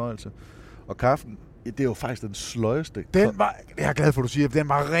altid en fornøjelse. Og kaffen, Det er jo faktisk den sløjeste. Jeg er glad for, at du siger, at den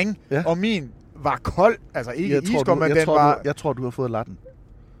var ring, og min var kold. Altså ikke iskold, men den var... Jeg tror, du har fået latten.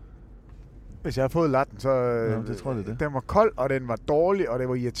 Hvis jeg har fået latten, så... det tror jeg det. Den var kold, og den var dårlig, og det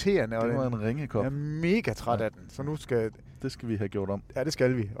var irriterende. Det var en ringekop. Jeg er mega træt af den, så nu skal... Det skal vi have gjort om. Ja, det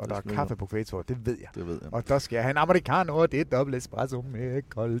skal vi. Og der er kaffe på Kvægtorvet, det ved jeg. Det ved jeg. Og der skal jeg have en americano, og det er dobbelt espresso med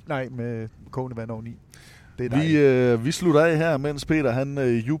koldt. Nej, med kogende vand oveni. Vi slutter af her, mens Peter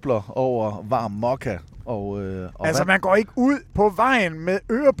han jubler over varm mokka. Og altså, man går ikke ud på vejen med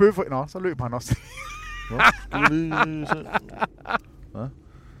ørebøffer. Nå, så løber han også.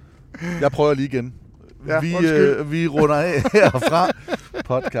 Jeg prøver lige igen. Vi runder af herfra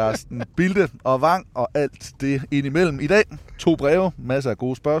podcasten Bilde og Vang og alt det indimellem. I dag 2 breve, masser af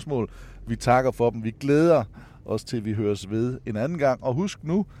gode spørgsmål. Vi takker for dem. Vi glæder os til, vi høres ved en anden gang. Og husk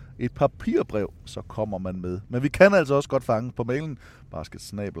nu, et papirbrev, så kommer man med. Men vi kan altså også godt fange på mailen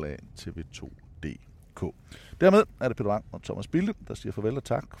basket@tv2.dk. Dermed er det Peter Vang og Thomas Bilde, der siger farvel og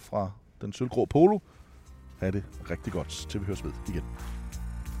tak fra den sølvgrå polo. Ha' det rigtig godt, til vi høres ved igen.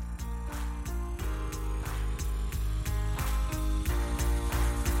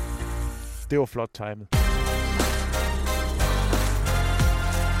 Det var flot timet.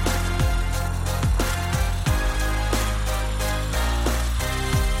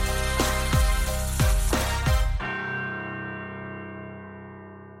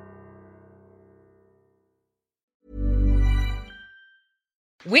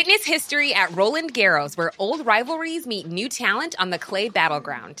 Witness history at Roland Garros, where old rivalries meet new talent on the clay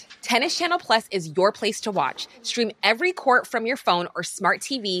battleground. Tennis Channel Plus is your place to watch. Stream every court from your phone or smart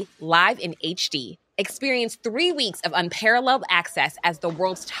TV live in HD. Experience 3 weeks of unparalleled access as the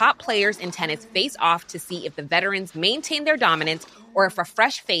world's top players in tennis face off to see if the veterans maintain their dominance or if a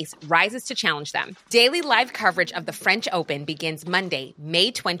fresh face rises to challenge them. Daily live coverage of the French Open begins Monday,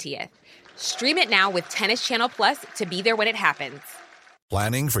 May 20th. Stream it now with Tennis Channel Plus to be there when it happens.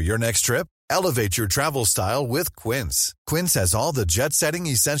 Planning for your next trip? Elevate your travel style with Quince. Quince has all the jet-setting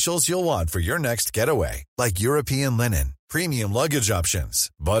essentials you'll want for your next getaway, like European linen, premium luggage options,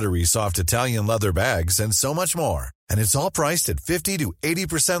 buttery soft Italian leather bags, and so much more. And it's all priced at 50 to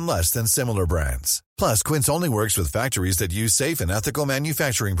 80% less than similar brands. Plus, Quince only works with factories that use safe and ethical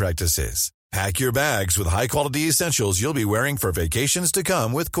manufacturing practices. Pack your bags with high-quality essentials you'll be wearing for vacations to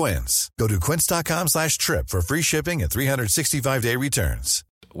come with Quince. Go to quince.com/trip for free shipping and 365-day returns.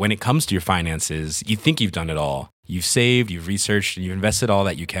 When it comes to your finances, you think you've done it all. You've saved, you've researched, and you've invested all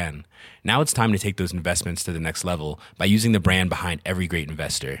that you can. Now it's time to take those investments to the next level by using the brand behind every great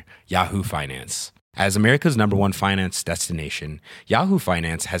investor, Yahoo Finance. As America's #1 finance destination, Yahoo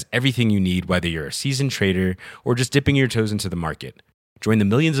Finance has everything you need, whether you're a seasoned trader or just dipping your toes into the market. Join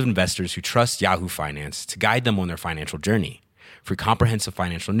the millions of investors who trust Yahoo Finance to guide them on their financial journey. For comprehensive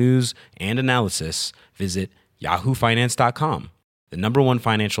financial news and analysis, visit yahoofinance.com, the #1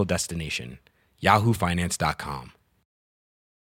 financial destination, yahoofinance.com.